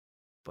here.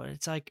 But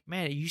it's like,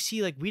 man, you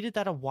see, like we did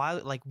that a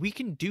while. Like we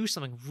can do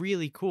something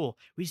really cool.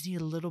 We just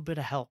need a little bit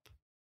of help.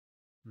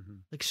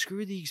 Like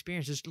screw the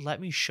experience. Just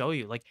let me show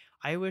you. Like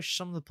I wish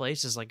some of the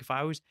places, like if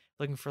I was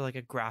looking for like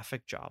a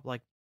graphic job,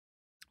 like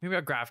maybe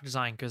a graphic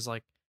design, because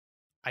like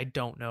I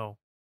don't know,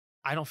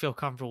 I don't feel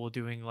comfortable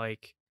doing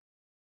like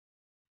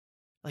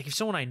if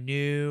someone I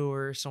knew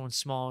or someone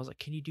small was like,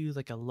 can you do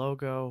like a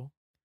logo?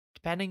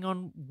 Depending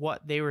on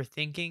what they were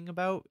thinking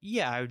about,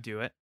 yeah, I would do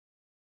it.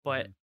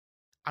 But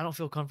I don't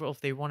feel comfortable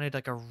if they wanted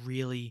like a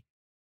really,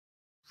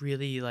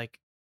 really like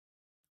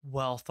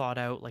well thought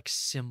out like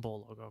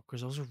symbol logo,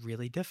 because those are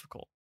really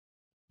difficult.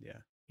 Yeah.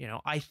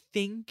 I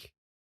think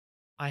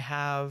I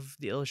have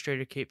the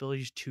Illustrator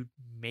capabilities to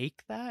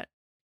make that.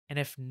 And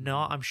if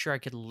not, I'm sure I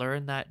could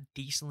learn that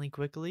decently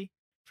quickly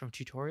from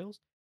tutorials.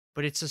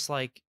 But it's just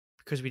like,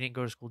 because we didn't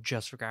go to school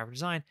just for graphic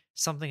design,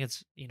 something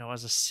that's,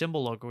 as a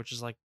symbol logo, which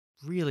is like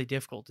really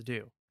difficult to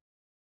do.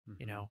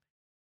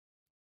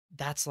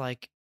 That's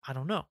like, I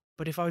don't know.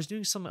 But if I was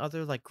doing some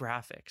other like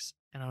graphics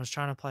and I was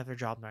trying to apply for a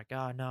job, I'm like,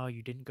 oh no,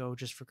 you didn't go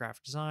just for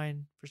graphic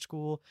design for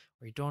school,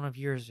 or you don't have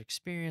years of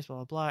experience, blah,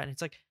 blah, blah. And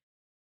it's like,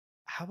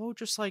 how about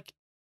just like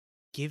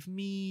give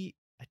me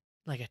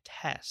a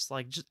test,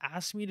 like just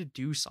ask me to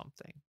do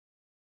something,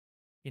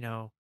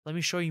 let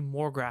me show you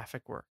more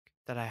graphic work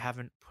that I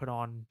haven't put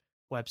on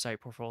website,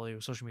 portfolio,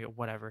 social media,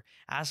 whatever.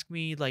 Ask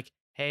me like,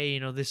 hey,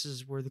 this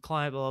is where the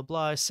client, blah,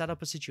 blah, blah, set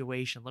up a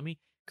situation. Let me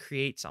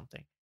create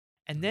something.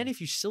 And then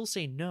if you still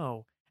say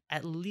no,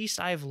 at least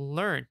I've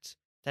learned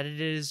that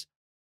it is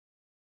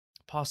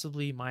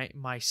possibly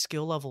my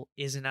skill level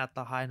isn't at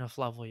the high enough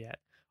level yet,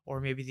 or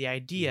maybe the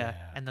idea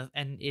and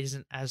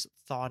isn't as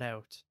thought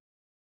out,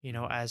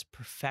 as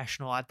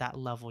professional at that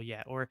level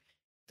yet, or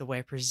the way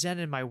I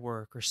presented my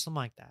work or something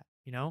like that,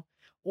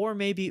 or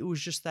maybe it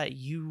was just that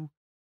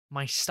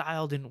my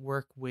style didn't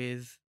work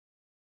with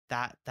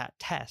that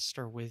test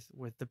or with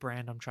the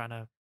brand I'm trying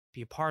to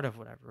be a part of,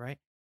 whatever, right?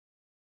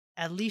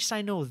 At least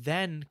I know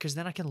then, because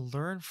then I can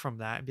learn from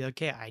that and be like,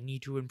 okay, I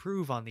need to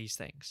improve on these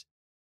things.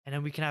 And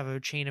then we can have a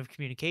chain of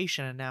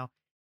communication. And now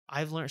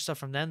I've learned stuff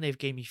from them. They've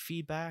gave me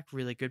feedback,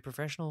 really good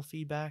professional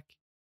feedback.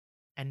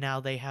 And now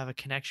they have a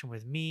connection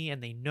with me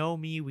and they know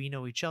me. We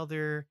know each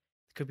other.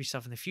 There could be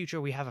stuff in the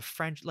future. We have a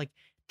friend. Like,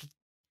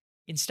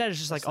 instead it's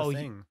just that's like, oh,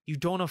 you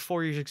don't have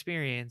 4 years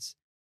experience.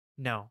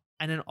 No.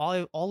 And then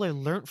all I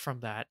learned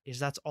from that is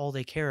that's all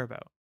they care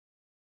about.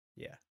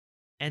 Yeah.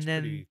 And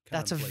then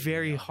that's a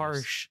very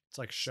harsh. It's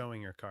like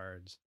showing your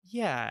cards.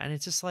 Yeah. And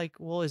it's just like,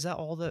 well, is that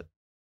all that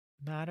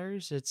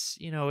matters? It's,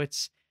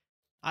 it's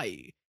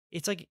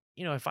like,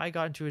 if I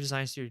got into a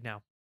design studio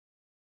now,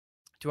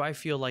 do I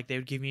feel like they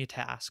would give me a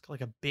task,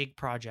 like a big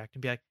project,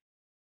 and be like,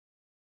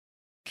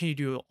 can you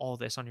do all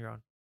this on your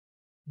own?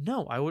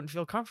 No, I wouldn't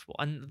feel comfortable.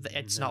 And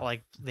it's not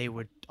like they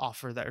would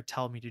offer that or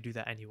tell me to do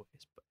that anyways.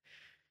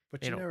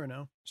 But you never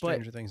know.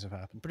 Stranger things have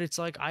happened. But it's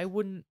like, I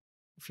wouldn't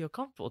feel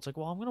comfortable. It's like,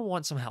 well, I'm going to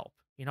want some help.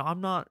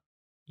 I'm not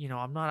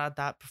at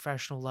that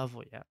professional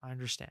level yet. I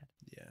understand.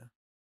 Yeah.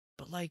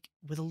 But like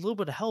with a little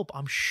bit of help,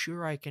 I'm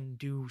sure I can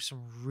do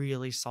some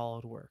really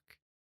solid work.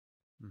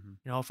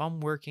 Mm-hmm. If I'm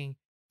working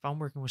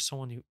with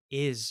someone who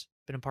is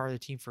been a part of the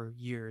team for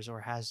years or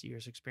has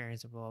years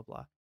experience and blah, blah,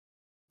 blah,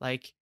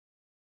 like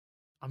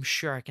I'm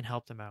sure I can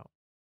help them out.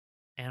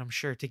 And I'm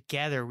sure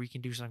together we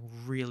can do something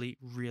really,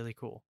 really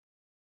cool.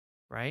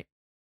 Right?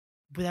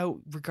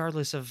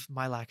 Regardless of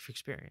my lack of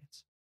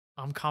experience.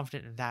 I'm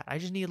confident in that. I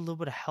just need a little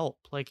bit of help.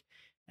 Like,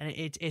 and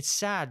it's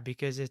sad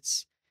because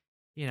it's,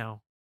 I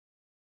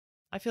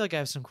feel like I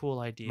have some cool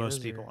ideas.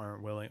 Most people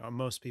aren't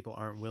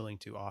willing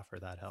to offer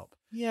that help.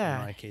 Yeah.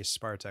 In my case,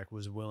 Spartech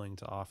was willing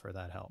to offer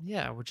that help.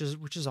 Yeah, which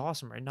is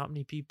awesome, right? Not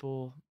many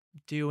people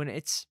do, and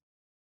it's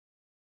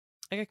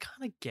like I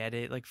kind of get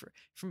it. Like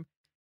from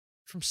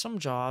some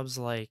jobs,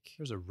 like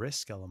there's a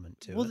risk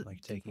element to it, like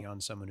taking on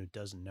someone who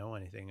doesn't know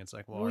anything. It's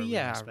like, well, are we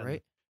gonna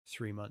spend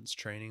 3 months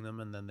training them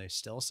and then they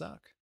still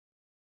suck?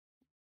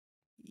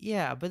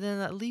 Yeah, but then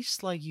at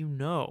least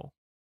and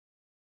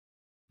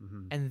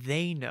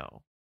they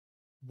know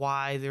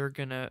why they're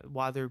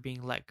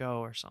being let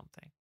go or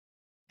something,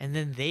 and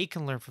then they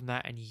can learn from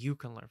that and you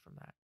can learn from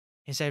that,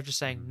 instead of just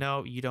saying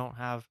no, you don't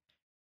have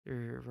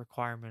your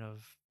requirement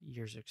of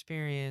years of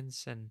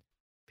experience, and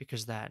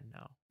because that,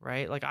 no,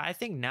 right? Like I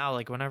think now,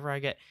 like whenever I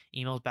get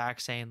emails back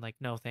saying like,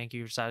 no thank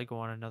you, decided to go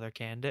on another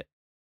candidate,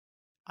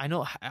 I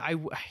know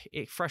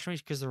it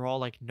frustrates me because they're all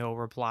like no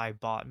reply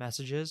bot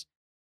messages,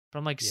 but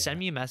I'm like, send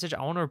me a message,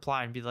 I want to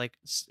reply and be like,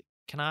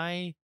 can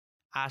I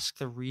ask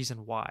the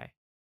reason why?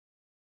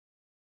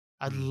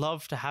 I'd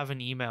love to have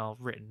an email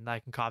written that I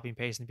can copy and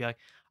paste and be like,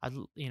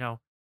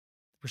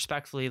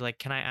 respectfully,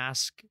 like, may I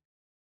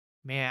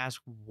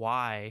ask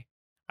why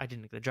I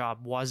didn't get the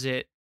job? Was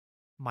it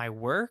my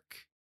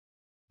work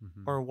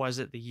or was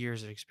it the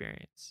years of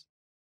experience?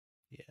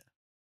 Yeah.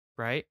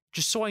 Right?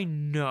 Just so I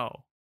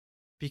know.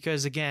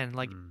 Because again,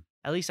 like,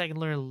 at least I can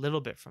learn a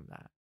little bit from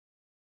that.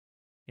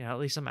 At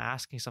least I'm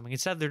asking something.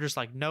 Instead, they're just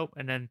like, nope,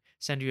 and then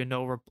send you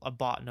a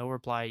bot no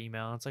reply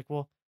email. And it's like,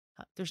 well,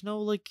 there's no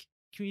like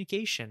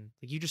communication.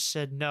 Like you just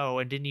said no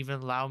and didn't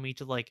even allow me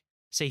to like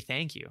say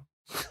thank you.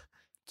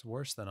 It's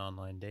worse than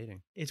online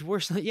dating. It's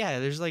worse than, yeah,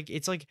 there's like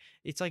it's like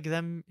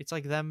them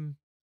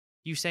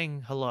you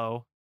saying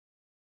hello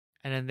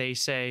and then they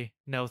say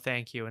no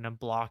thank you and then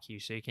block you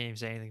so you can't even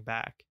say anything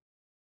back.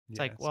 It's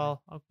like,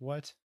 well,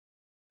 what?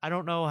 I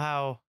don't know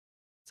how.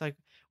 It's like,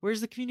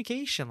 where's the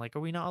communication? Like, are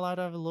we not allowed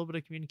to have a little bit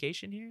of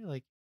communication here?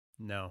 Like,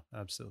 no,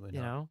 absolutely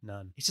not.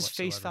 None. It's just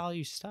face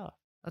value stuff.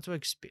 That's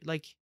what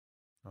like.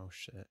 Oh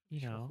shit.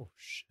 Oh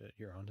shit.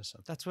 You're onto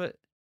something. That's what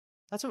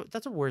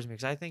worries me,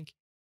 because I think,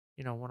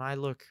 when I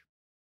look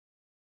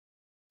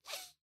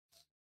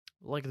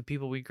like the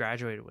people we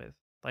graduated with,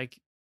 like,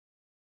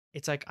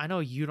 it's like, I know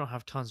you don't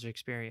have tons of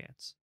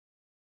experience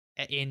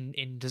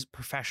in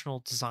professional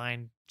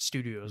design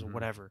studios or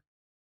whatever.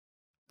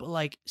 But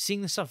like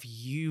seeing the stuff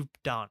you've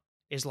done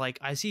is like,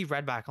 I see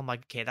Redback, I'm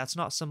like, okay, that's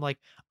not some like,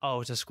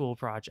 oh, it's a school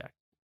project.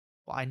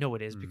 Well, I know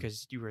it is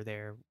because you were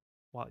there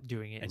while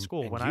doing it in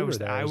school. When I was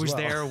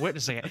there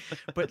witnessing it.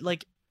 But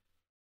like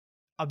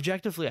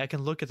objectively, I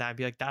can look at that and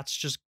be like, that's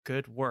just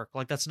good work.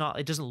 Like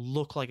it doesn't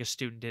look like a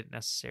student did it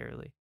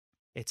necessarily.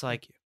 It's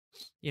like,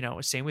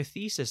 same with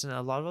thesis and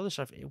a lot of other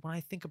stuff. When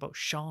I think about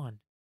Sean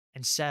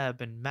and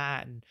Seb and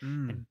Matt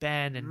and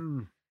Ben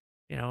and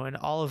and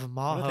all of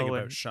Maho. When I think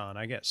about Sean,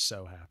 I get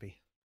so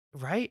happy.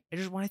 Right?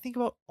 When I think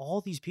about all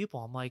these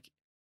people, I'm like,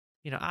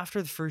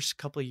 after the first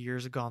couple of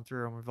years have gone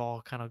through and we've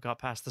all kind of got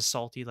past the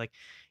salty, like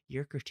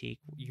your critique,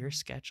 your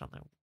sketch on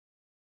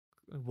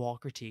wall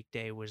critique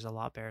day was a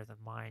lot better than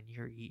mine.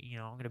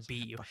 I'm gonna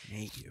beat you. I fucking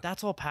hate you.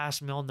 That's all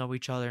past. We all know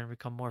each other and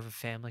become more of a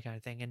family kind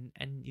of thing.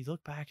 And you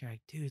look back and you're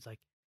like, dude, like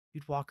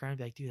you'd walk around and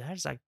be like, dude, that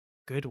is like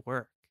good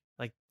work.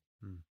 Like,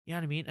 you know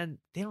what I mean? And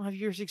they don't have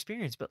years of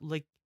experience, but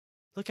like,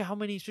 look at how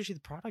many, especially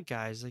the product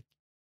guys, like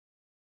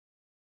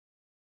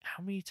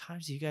how many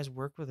times do you guys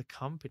work with a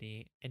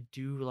company and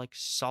do like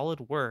solid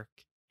work?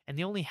 And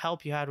the only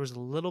help you had was a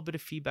little bit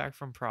of feedback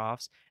from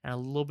profs and a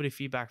little bit of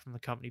feedback from the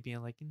company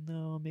being like,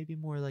 no, maybe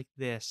more like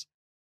this.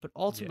 But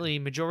ultimately,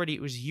 majority,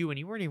 it was you, and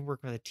you weren't even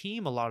working with a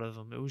team, a lot of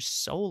them. It was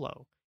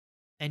solo.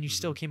 And you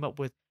still came up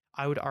with,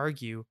 I would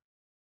argue,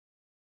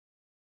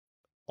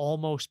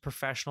 almost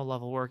professional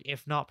level work,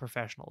 if not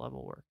professional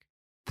level work.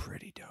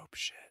 Pretty dope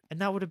shit.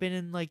 And that would have been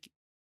in like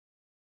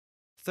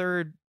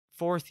third,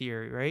 fourth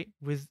year, right?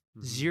 With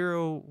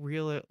zero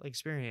real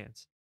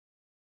experience.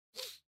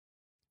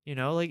 You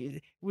know,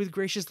 like with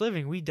Gracious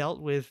Living, we dealt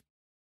with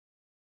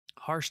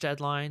harsh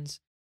deadlines,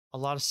 a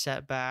lot of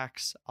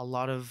setbacks, a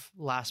lot of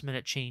last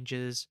minute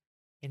changes.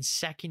 In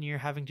second year,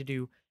 having to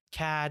do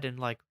CAD and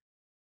like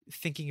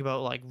thinking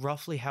about like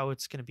roughly how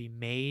it's going to be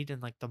made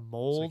and like the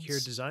molds. Like here,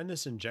 design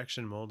this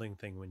injection molding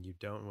thing when you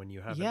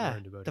haven't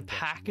learned about the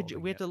package.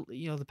 We had to,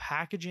 the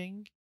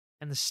packaging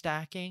and the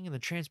stacking and the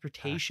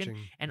transportation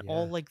and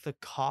all like the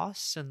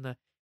costs and the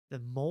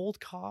mold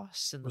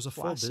costs and the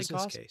plastic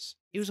costs. Case.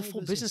 It was a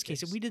full business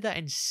case. And we did that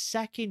in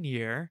second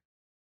year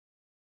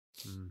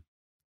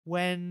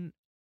when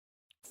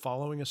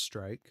following a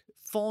strike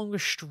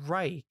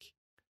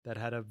that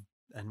had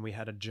we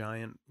had a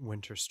giant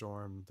winter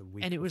storm the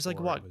week, and it was like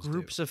what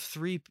groups of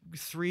three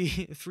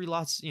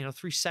lots,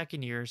 3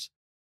 second years,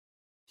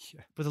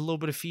 with a little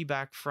bit of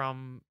feedback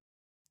from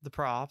the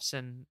profs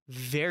and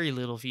very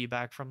little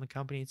feedback from the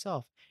company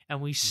itself, and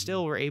we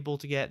still were able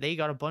to they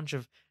got a bunch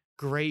of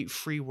great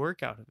free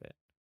work out of it.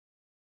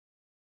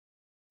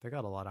 They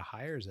got a lot of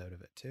hires out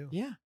of it too.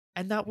 Yeah,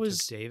 and that was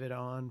took David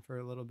on for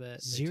a little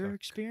bit. Zero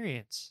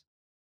experience.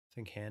 I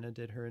think Hannah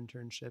did her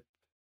internship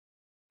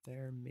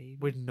there, maybe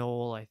with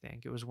Noel. I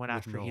think it was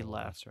after he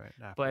left.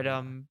 That's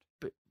right.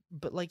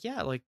 But like,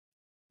 yeah, like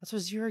that's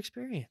what zero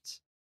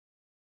experience.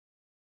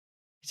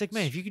 He's like,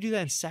 man, if you could do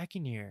that in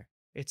second year,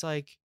 it's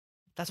like,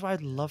 that's why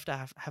I'd love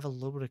to have a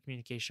little bit of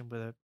communication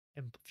with a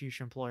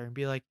future employer and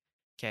be like,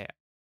 okay,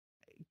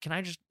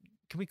 can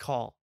we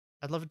call?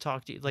 I'd love to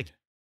talk to you. Like,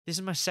 this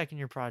is my second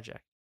year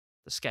project.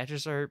 The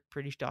sketches are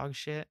pretty dog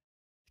shit.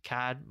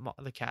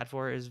 The CAD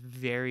for it is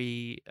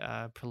very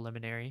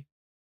preliminary.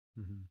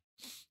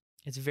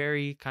 It's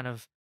very kind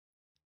of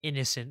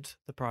innocent,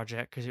 the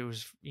project, because it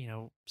was,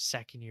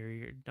 second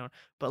year.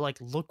 But like,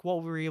 look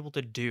what we were able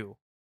to do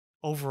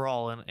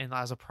overall and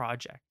as a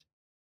project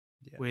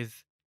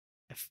with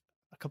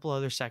a couple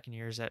other second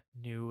years that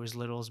knew as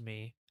little as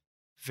me,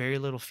 very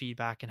little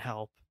feedback and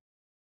help.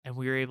 And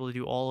we were able to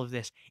do all of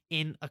this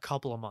in a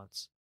couple of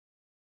months.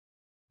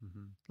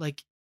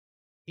 Like,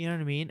 you know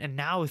what I mean? And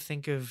now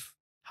think of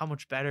how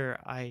much better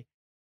I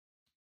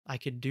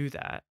could do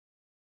that.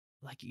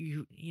 Like,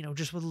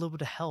 just with a little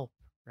bit of help,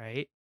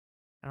 right?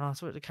 And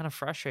that's what it kind of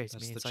frustrates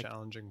me. It's the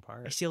challenging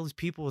part. I see all these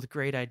people with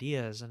great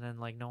ideas, and then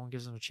like no one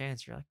gives them a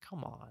chance. You're like,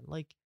 come on,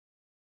 like,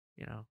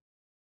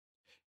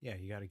 Yeah,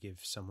 you got to give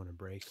someone a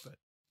break, but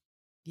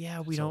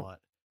we don't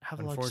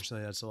have a lot.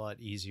 Unfortunately, that's a lot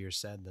easier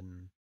said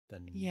than.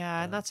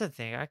 Yeah, and that's the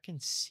thing. I can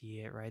see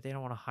it, right? They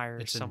don't want to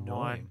hire someone.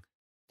 Annoying.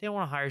 They don't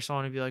want to hire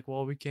someone and be like,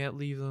 well, we can't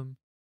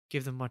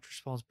give them much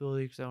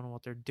responsibility because they don't know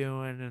what they're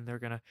doing, and they're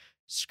gonna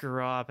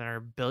screw up, and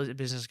our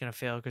business is gonna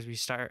fail because we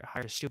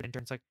hire stupid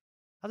interns. Like,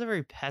 that's a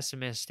very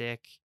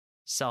pessimistic,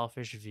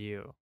 selfish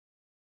view.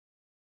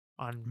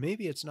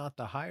 Maybe it's not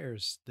the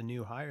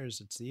new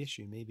hires, it's the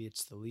issue. Maybe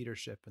it's the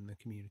leadership and the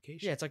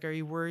communication. Yeah, it's like, are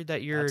you worried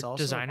that your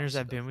designers that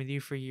have been with you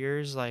for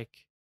years,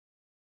 like,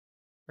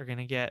 are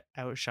gonna get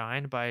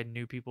outshined by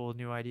new people with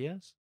new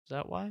ideas? Is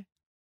that why?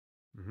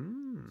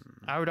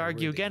 I would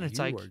argue again, it's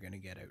like, you are gonna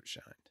get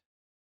outshined.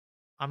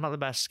 I'm not the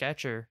best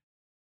sketcher,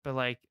 but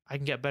like, I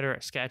can get better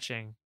at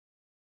sketching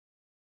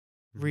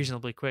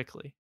reasonably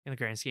quickly in the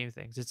grand scheme of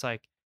things. It's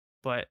like,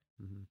 but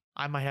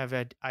I might have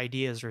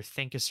ideas or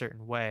think a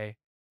certain way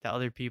that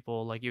other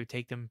people, like, it would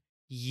take them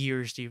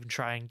years to even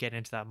try and get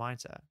into that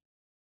mindset.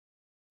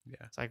 Yeah.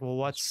 It's like, well,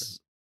 what's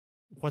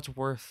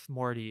worth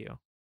more to you?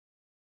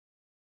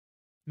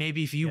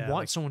 Maybe if you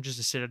want someone just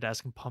to sit at a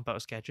desk and pump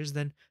out sketches,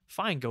 then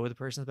fine, go with the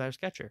person that's a better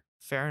sketcher.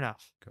 Fair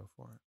enough. Go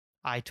for it.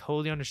 I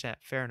totally understand.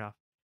 Fair enough.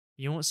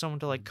 You want someone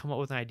to like come up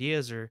with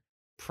ideas or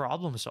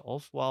problem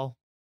solve. Well,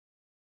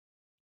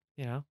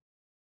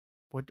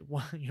 what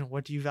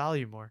do you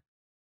value more?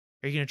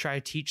 Are you going to try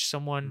to teach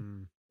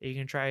someone? Are you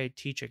going to try to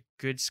teach a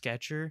good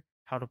sketcher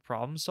how to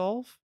problem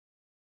solve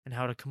and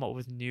how to come up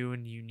with new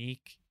and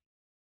unique,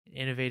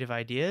 innovative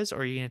ideas? Or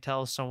are you going to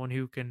tell someone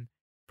who can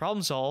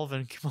problem solve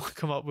and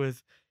come up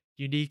with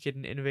unique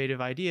and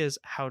innovative ideas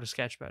how to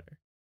sketch better?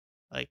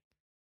 Like,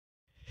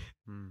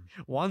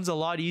 one's a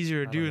lot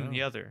easier to do than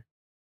the other.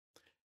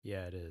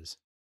 Yeah, it is.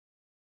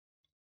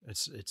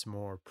 It's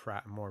more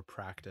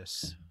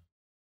practice,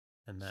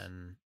 and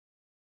then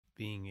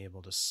being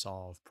able to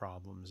solve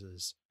problems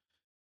is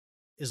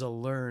a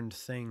learned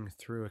thing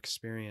through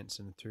experience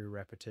and through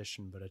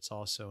repetition, but it's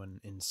also an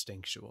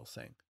instinctual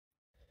thing.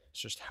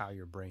 It's just how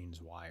your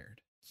brain's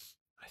wired,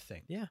 I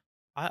think. Yeah.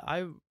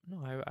 I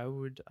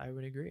would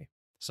agree.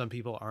 Some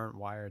people aren't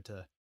wired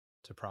to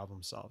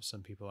problem solve.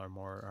 Some people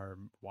are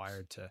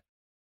wired to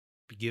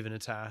be given a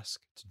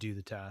task, to do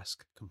the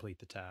task, complete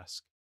the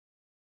task,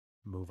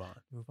 move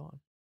on.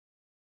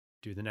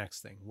 Do the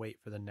next thing, wait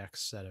for the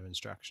next set of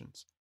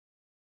instructions.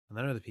 And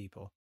then other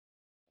people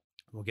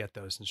will get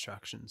those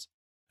instructions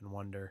and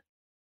wonder,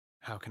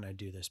 how can I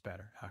do this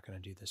better? How can I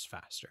do this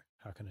faster?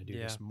 How can I do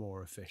this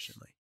more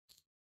efficiently?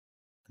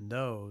 And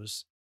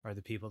those are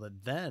the people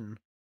that then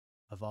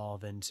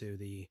evolve into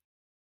the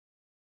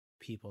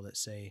people that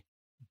say,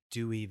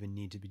 do we even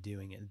need to be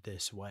doing it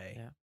this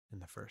way in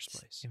the first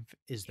place?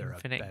 Is there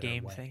infinite a better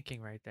game way?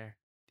 thinking right there?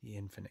 The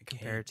infinite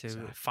compared game,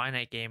 to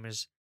finite game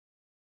is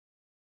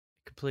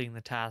completing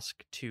the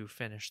task to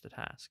finish the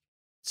task.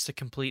 It's to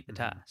complete the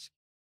task.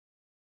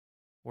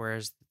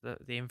 Whereas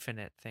the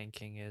infinite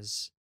thinking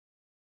is,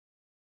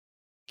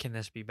 can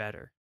this be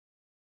better?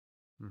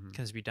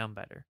 Can this be done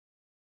better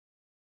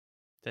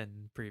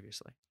than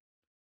previously?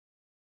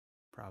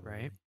 Probably.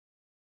 Right?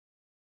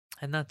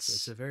 And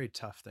it's a very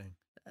tough thing.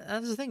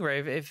 That's the thing,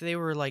 right? If they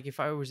were like, if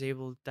I was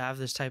able to have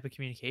this type of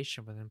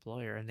communication with an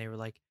employer and they were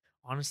like,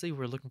 honestly,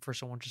 we're looking for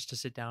someone just to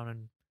sit down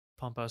and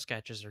pump out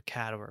sketches or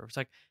CAD or whatever. It's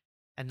like,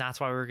 and that's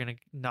why we're going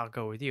to not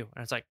go with you.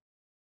 And it's like,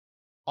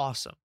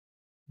 awesome.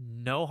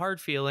 No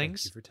hard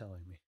feelings. Thank you for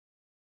telling me.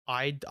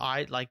 I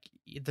like,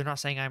 they're not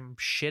saying I'm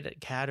shit at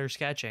CAD or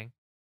sketching.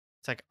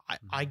 It's like,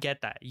 I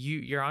get that.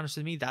 You're honest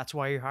with me. That's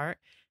why you're hired.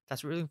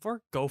 That's what you're looking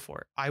for. Go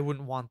for it. I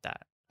wouldn't want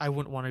that. I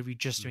wouldn't want to be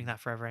just doing that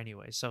forever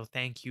anyway. So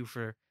thank you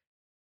for,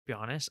 be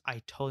honest.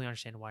 I totally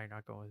understand why you're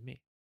not going with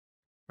me.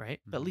 Right.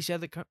 But at least you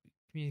have the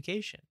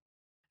communication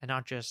and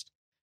not just,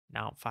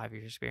 now 5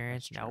 years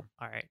experience. Nope.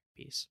 All right.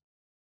 Peace.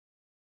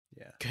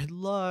 Yeah. Good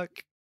luck.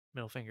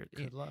 Middle finger.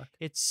 Good luck.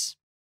 It's,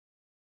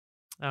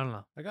 I don't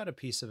know. I got a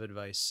piece of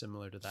advice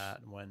similar to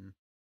that when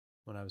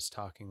I was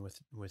talking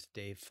with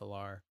Dave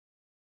Fillar,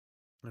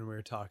 and we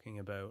were talking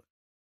about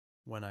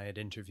when I had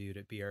interviewed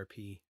at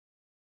BRP,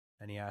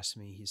 and he asked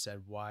me, he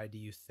said, why do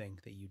you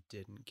think that you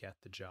didn't get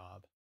the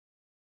job?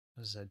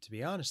 I said, to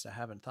be honest, I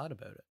haven't thought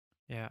about it.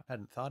 Yeah. I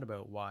hadn't thought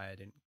about why I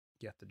didn't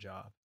get the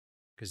job,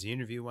 because the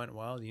interview went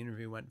well. The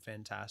interview went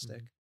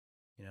fantastic.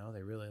 You know,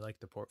 they really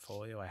liked the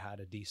portfolio. I had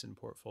a decent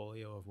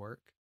portfolio of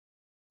work.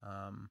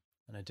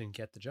 And I didn't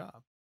get the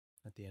job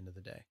at the end of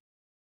the day.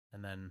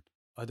 And then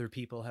other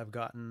people have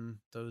gotten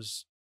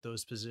those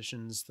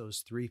positions. Those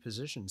 3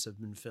 positions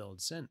have been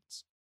filled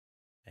since.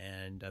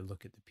 And I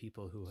look at the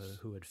people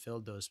who had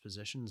filled those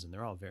positions, and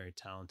they're all very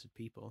talented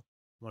people.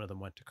 One of them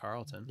went to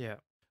Carleton. Yeah.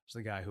 It's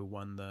the guy who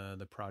won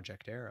the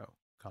Project Arrow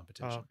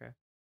competition. Oh, okay.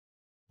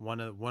 One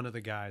of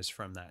the guys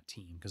from that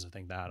team, because I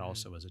think that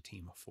also was a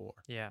team of 4.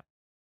 Yeah.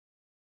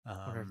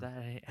 I wonder if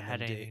that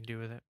had anything to do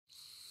with it.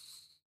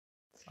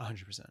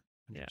 100%.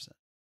 Yeah.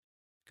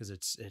 Because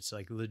it's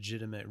like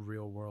legitimate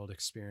real world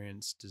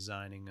experience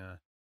designing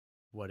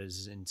what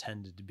is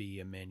intended to be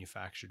a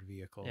manufactured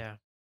vehicle. Yeah.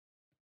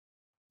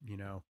 You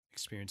know,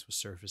 experience with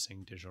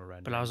surfacing, digital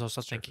rendering. But I was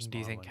also thinking, do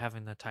you think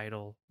having the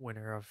title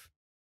winner of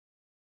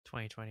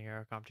 2020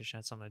 Aero competition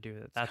had something to do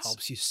with it? That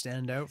helps you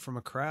stand out from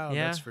a crowd.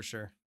 Yeah. That's for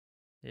sure.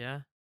 Yeah.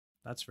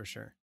 That's for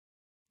sure.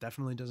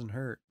 Definitely doesn't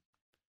hurt.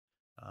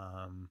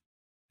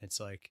 It's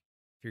like,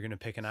 if you're going to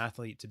pick an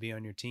athlete to be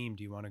on your team,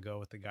 do you want to go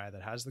with the guy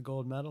that has the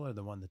gold medal or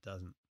the one that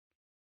doesn't?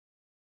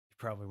 You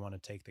probably want to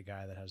take the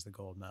guy that has the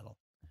gold medal.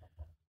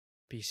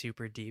 Be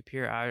super deep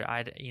here.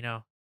 I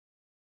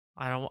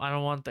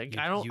don't want the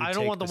I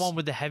don't want the one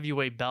with the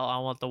heavyweight belt. I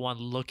want the one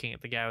looking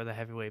at the guy with the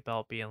heavyweight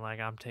belt being like,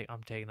 I'm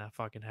taking that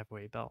fucking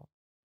heavyweight belt.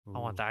 Ooh, I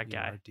want that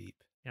guy. You are deep.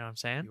 You know what I'm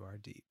saying? You are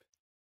deep.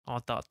 I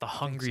want the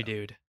hungry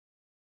dude.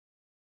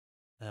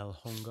 El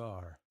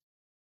Hungar.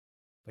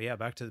 But yeah,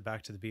 back to the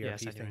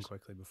BRP thing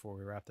quickly before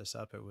we wrap this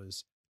up. It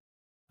was,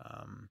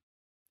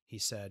 he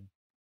said,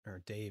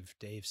 or Dave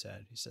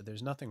said, he said,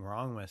 there's nothing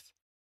wrong with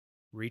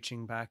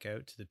reaching back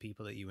out to the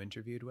people that you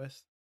interviewed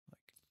with.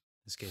 Like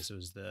in this case, it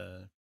was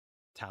the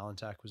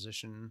talent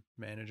acquisition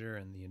manager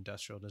and the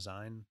industrial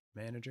design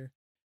manager.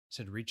 He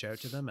said, reach out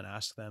to them and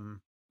ask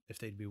them if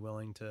they'd be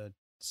willing to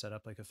set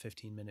up like a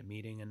 15-minute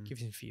meeting and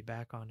give you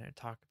feedback on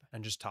it,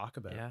 just talk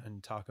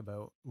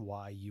about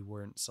why you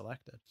weren't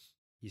selected.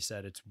 He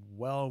said it's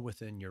well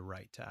within your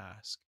right to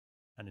ask,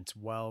 and it's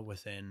well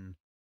within,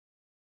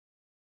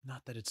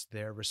 not that it's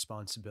their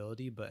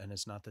responsibility, and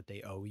it's not that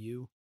they owe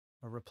you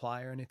a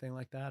reply or anything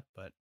like that,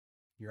 but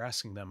you're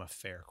asking them a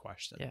fair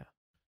question. Yeah.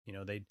 You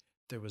know,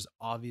 there was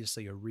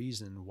obviously a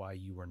reason why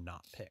you were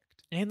not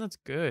picked. And that's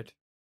good.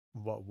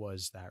 What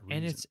was that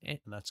reason? And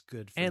that's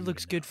good for you. And it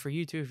looks good for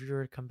you too if you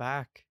were to come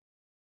back.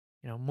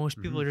 You know,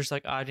 most people are just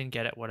like, oh, I didn't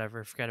get it,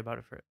 whatever, forget about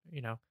it for,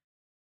 you know.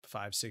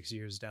 5-6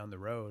 years down the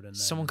road, and then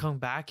someone coming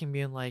back and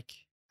being like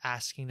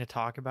asking to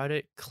talk about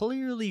it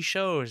clearly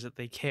shows that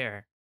they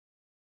care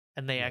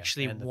and they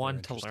actually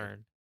want to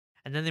learn.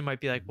 And then they might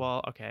be like,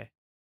 well, okay,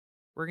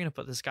 we're going to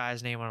put this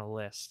guy's name on a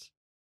list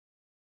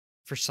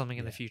for something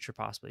in the future,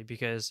 possibly,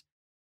 because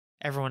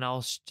everyone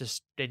else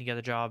just didn't get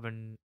the job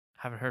and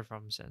haven't heard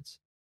from him since.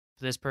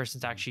 But this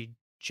person's actually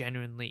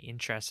genuinely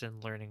interested in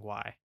learning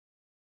why.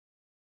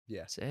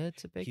 Yeah.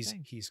 It's a big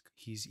thing.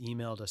 He's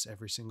emailed us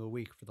every single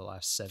week for the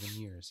last 7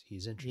 years.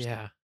 He's interested.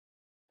 Yeah.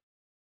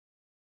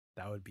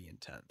 That would be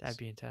intense. That'd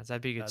be intense.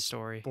 That'd be a good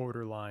story.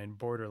 Borderline.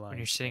 When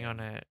you're sitting on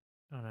a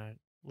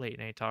late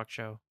night talk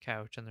show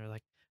couch and they're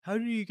like, how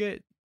do you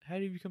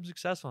become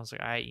successful? And it's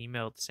like, I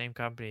emailed the same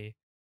company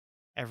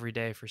every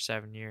day for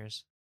 7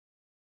 years.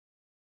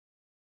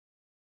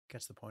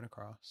 Gets the point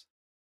across.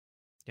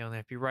 You only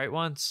have to be right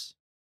once.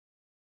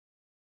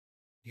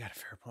 You got a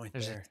fair point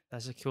there.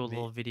 That's a cool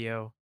little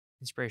video,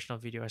 inspirational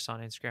video I saw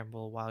on Instagram a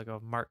little while ago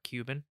of Mark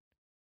Cuban,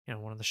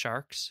 one of the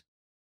sharks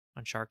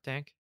on Shark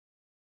Tank.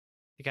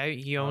 The guy,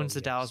 he owns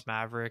the Dallas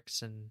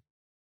Mavericks and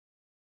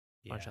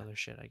a bunch of other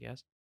shit, I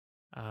guess.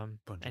 And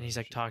he's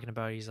like talking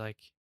about, he's like,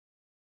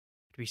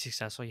 to be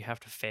successful, you have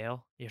to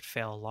fail. You have to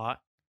fail a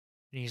lot.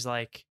 And he's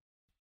like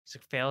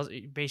fail as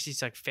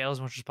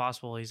much as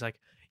possible. He's like,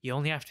 you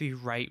only have to be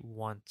right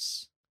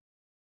once.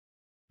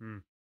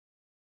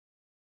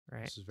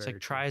 Right? It's like,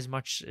 try as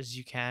much as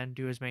you can,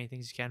 do as many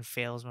things as you can,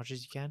 fail as much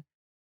as you can.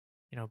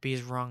 Be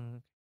as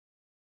wrong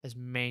as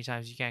many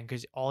times as you can,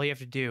 because all you have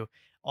to do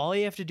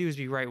is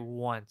be right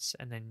once,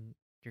 and then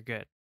you're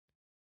good.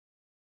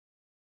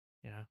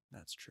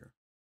 That's true.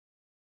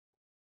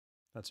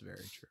 That's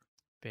very true.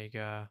 Big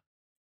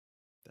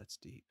that's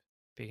deep.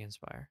 Big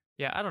inspire.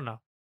 Yeah, I don't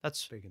know.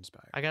 That's big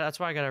inspire. That's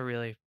why I gotta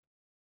really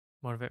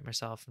motivate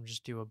myself and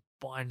just do a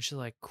bunch of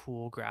like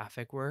cool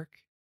graphic work.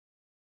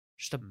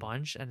 Just a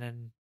bunch, and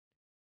then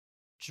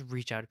just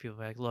reach out to people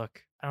like,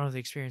 look, I don't have the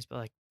experience, but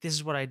like, this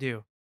is what I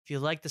do. If you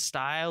like the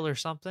style or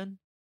something,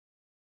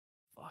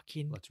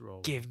 fucking let's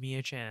roll. Give me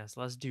a chance.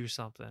 Let's do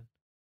something.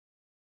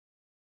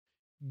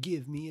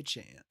 Give me a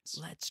chance.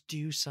 Let's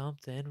do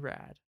something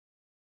rad.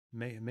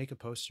 Make a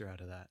poster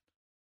out of that.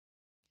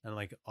 And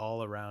like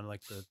all around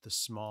like the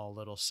small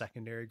little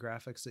secondary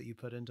graphics that you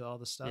put into all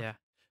the stuff. Yeah.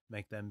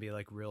 Make them be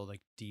like real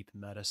like deep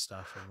meta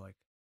stuff of like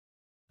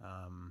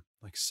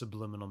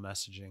subliminal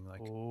messaging,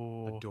 like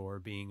a door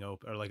being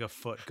open, or like a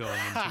foot going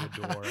into a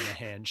door and a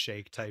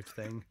handshake type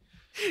thing.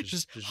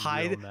 Just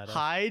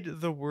hide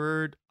the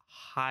word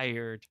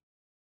hired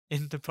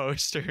in the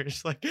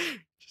posters. Like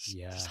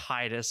just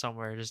hide it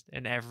somewhere, just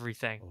in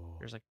everything.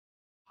 There's like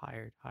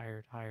hired.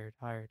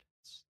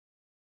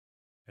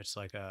 It's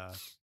like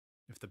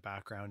if the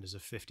background is a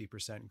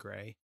 50%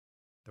 gray,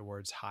 the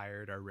words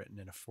hired are written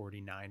in a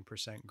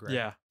 49% gray.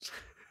 Yeah.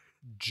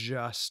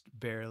 Just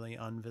barely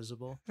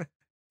invisible.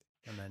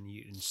 And then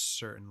in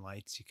certain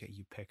lights you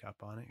pick up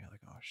on it. You're like,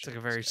 oh shit. It's like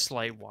a very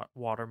slight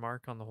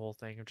watermark on the whole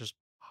thing of just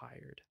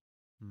hired.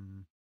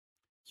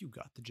 You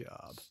got the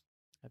job.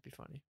 That'd be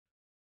funny.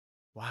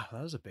 Wow,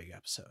 that was a big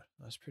episode.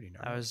 That was pretty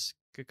gnarly. That was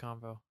good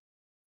convo.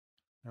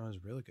 That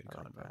was really good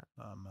convo.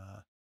 Like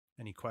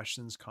any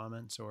questions,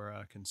 comments, or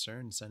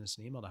concerns, send us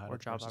an email to Hideout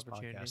the Process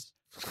Podcast.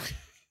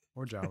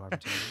 Or job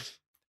opportunities.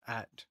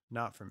 At,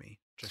 not for me,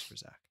 just for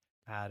Zach.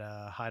 At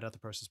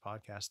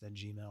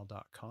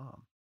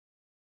hideouttheprocesspodcast@gmail.com.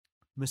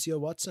 Monsieur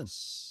Watson,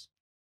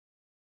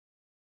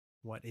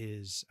 what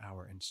is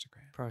our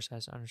Instagram?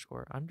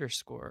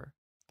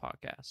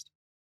 Process__podcast.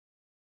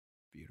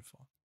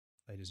 Beautiful.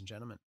 Ladies and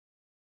gentlemen,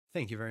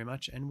 thank you very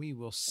much, and we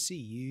will see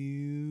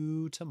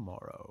you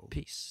tomorrow.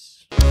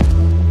 Peace.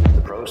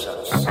 The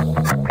process.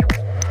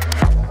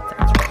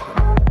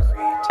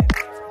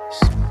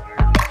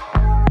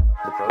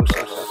 The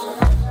process.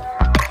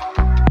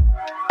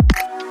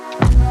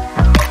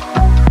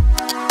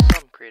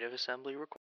 Some creative assembly required.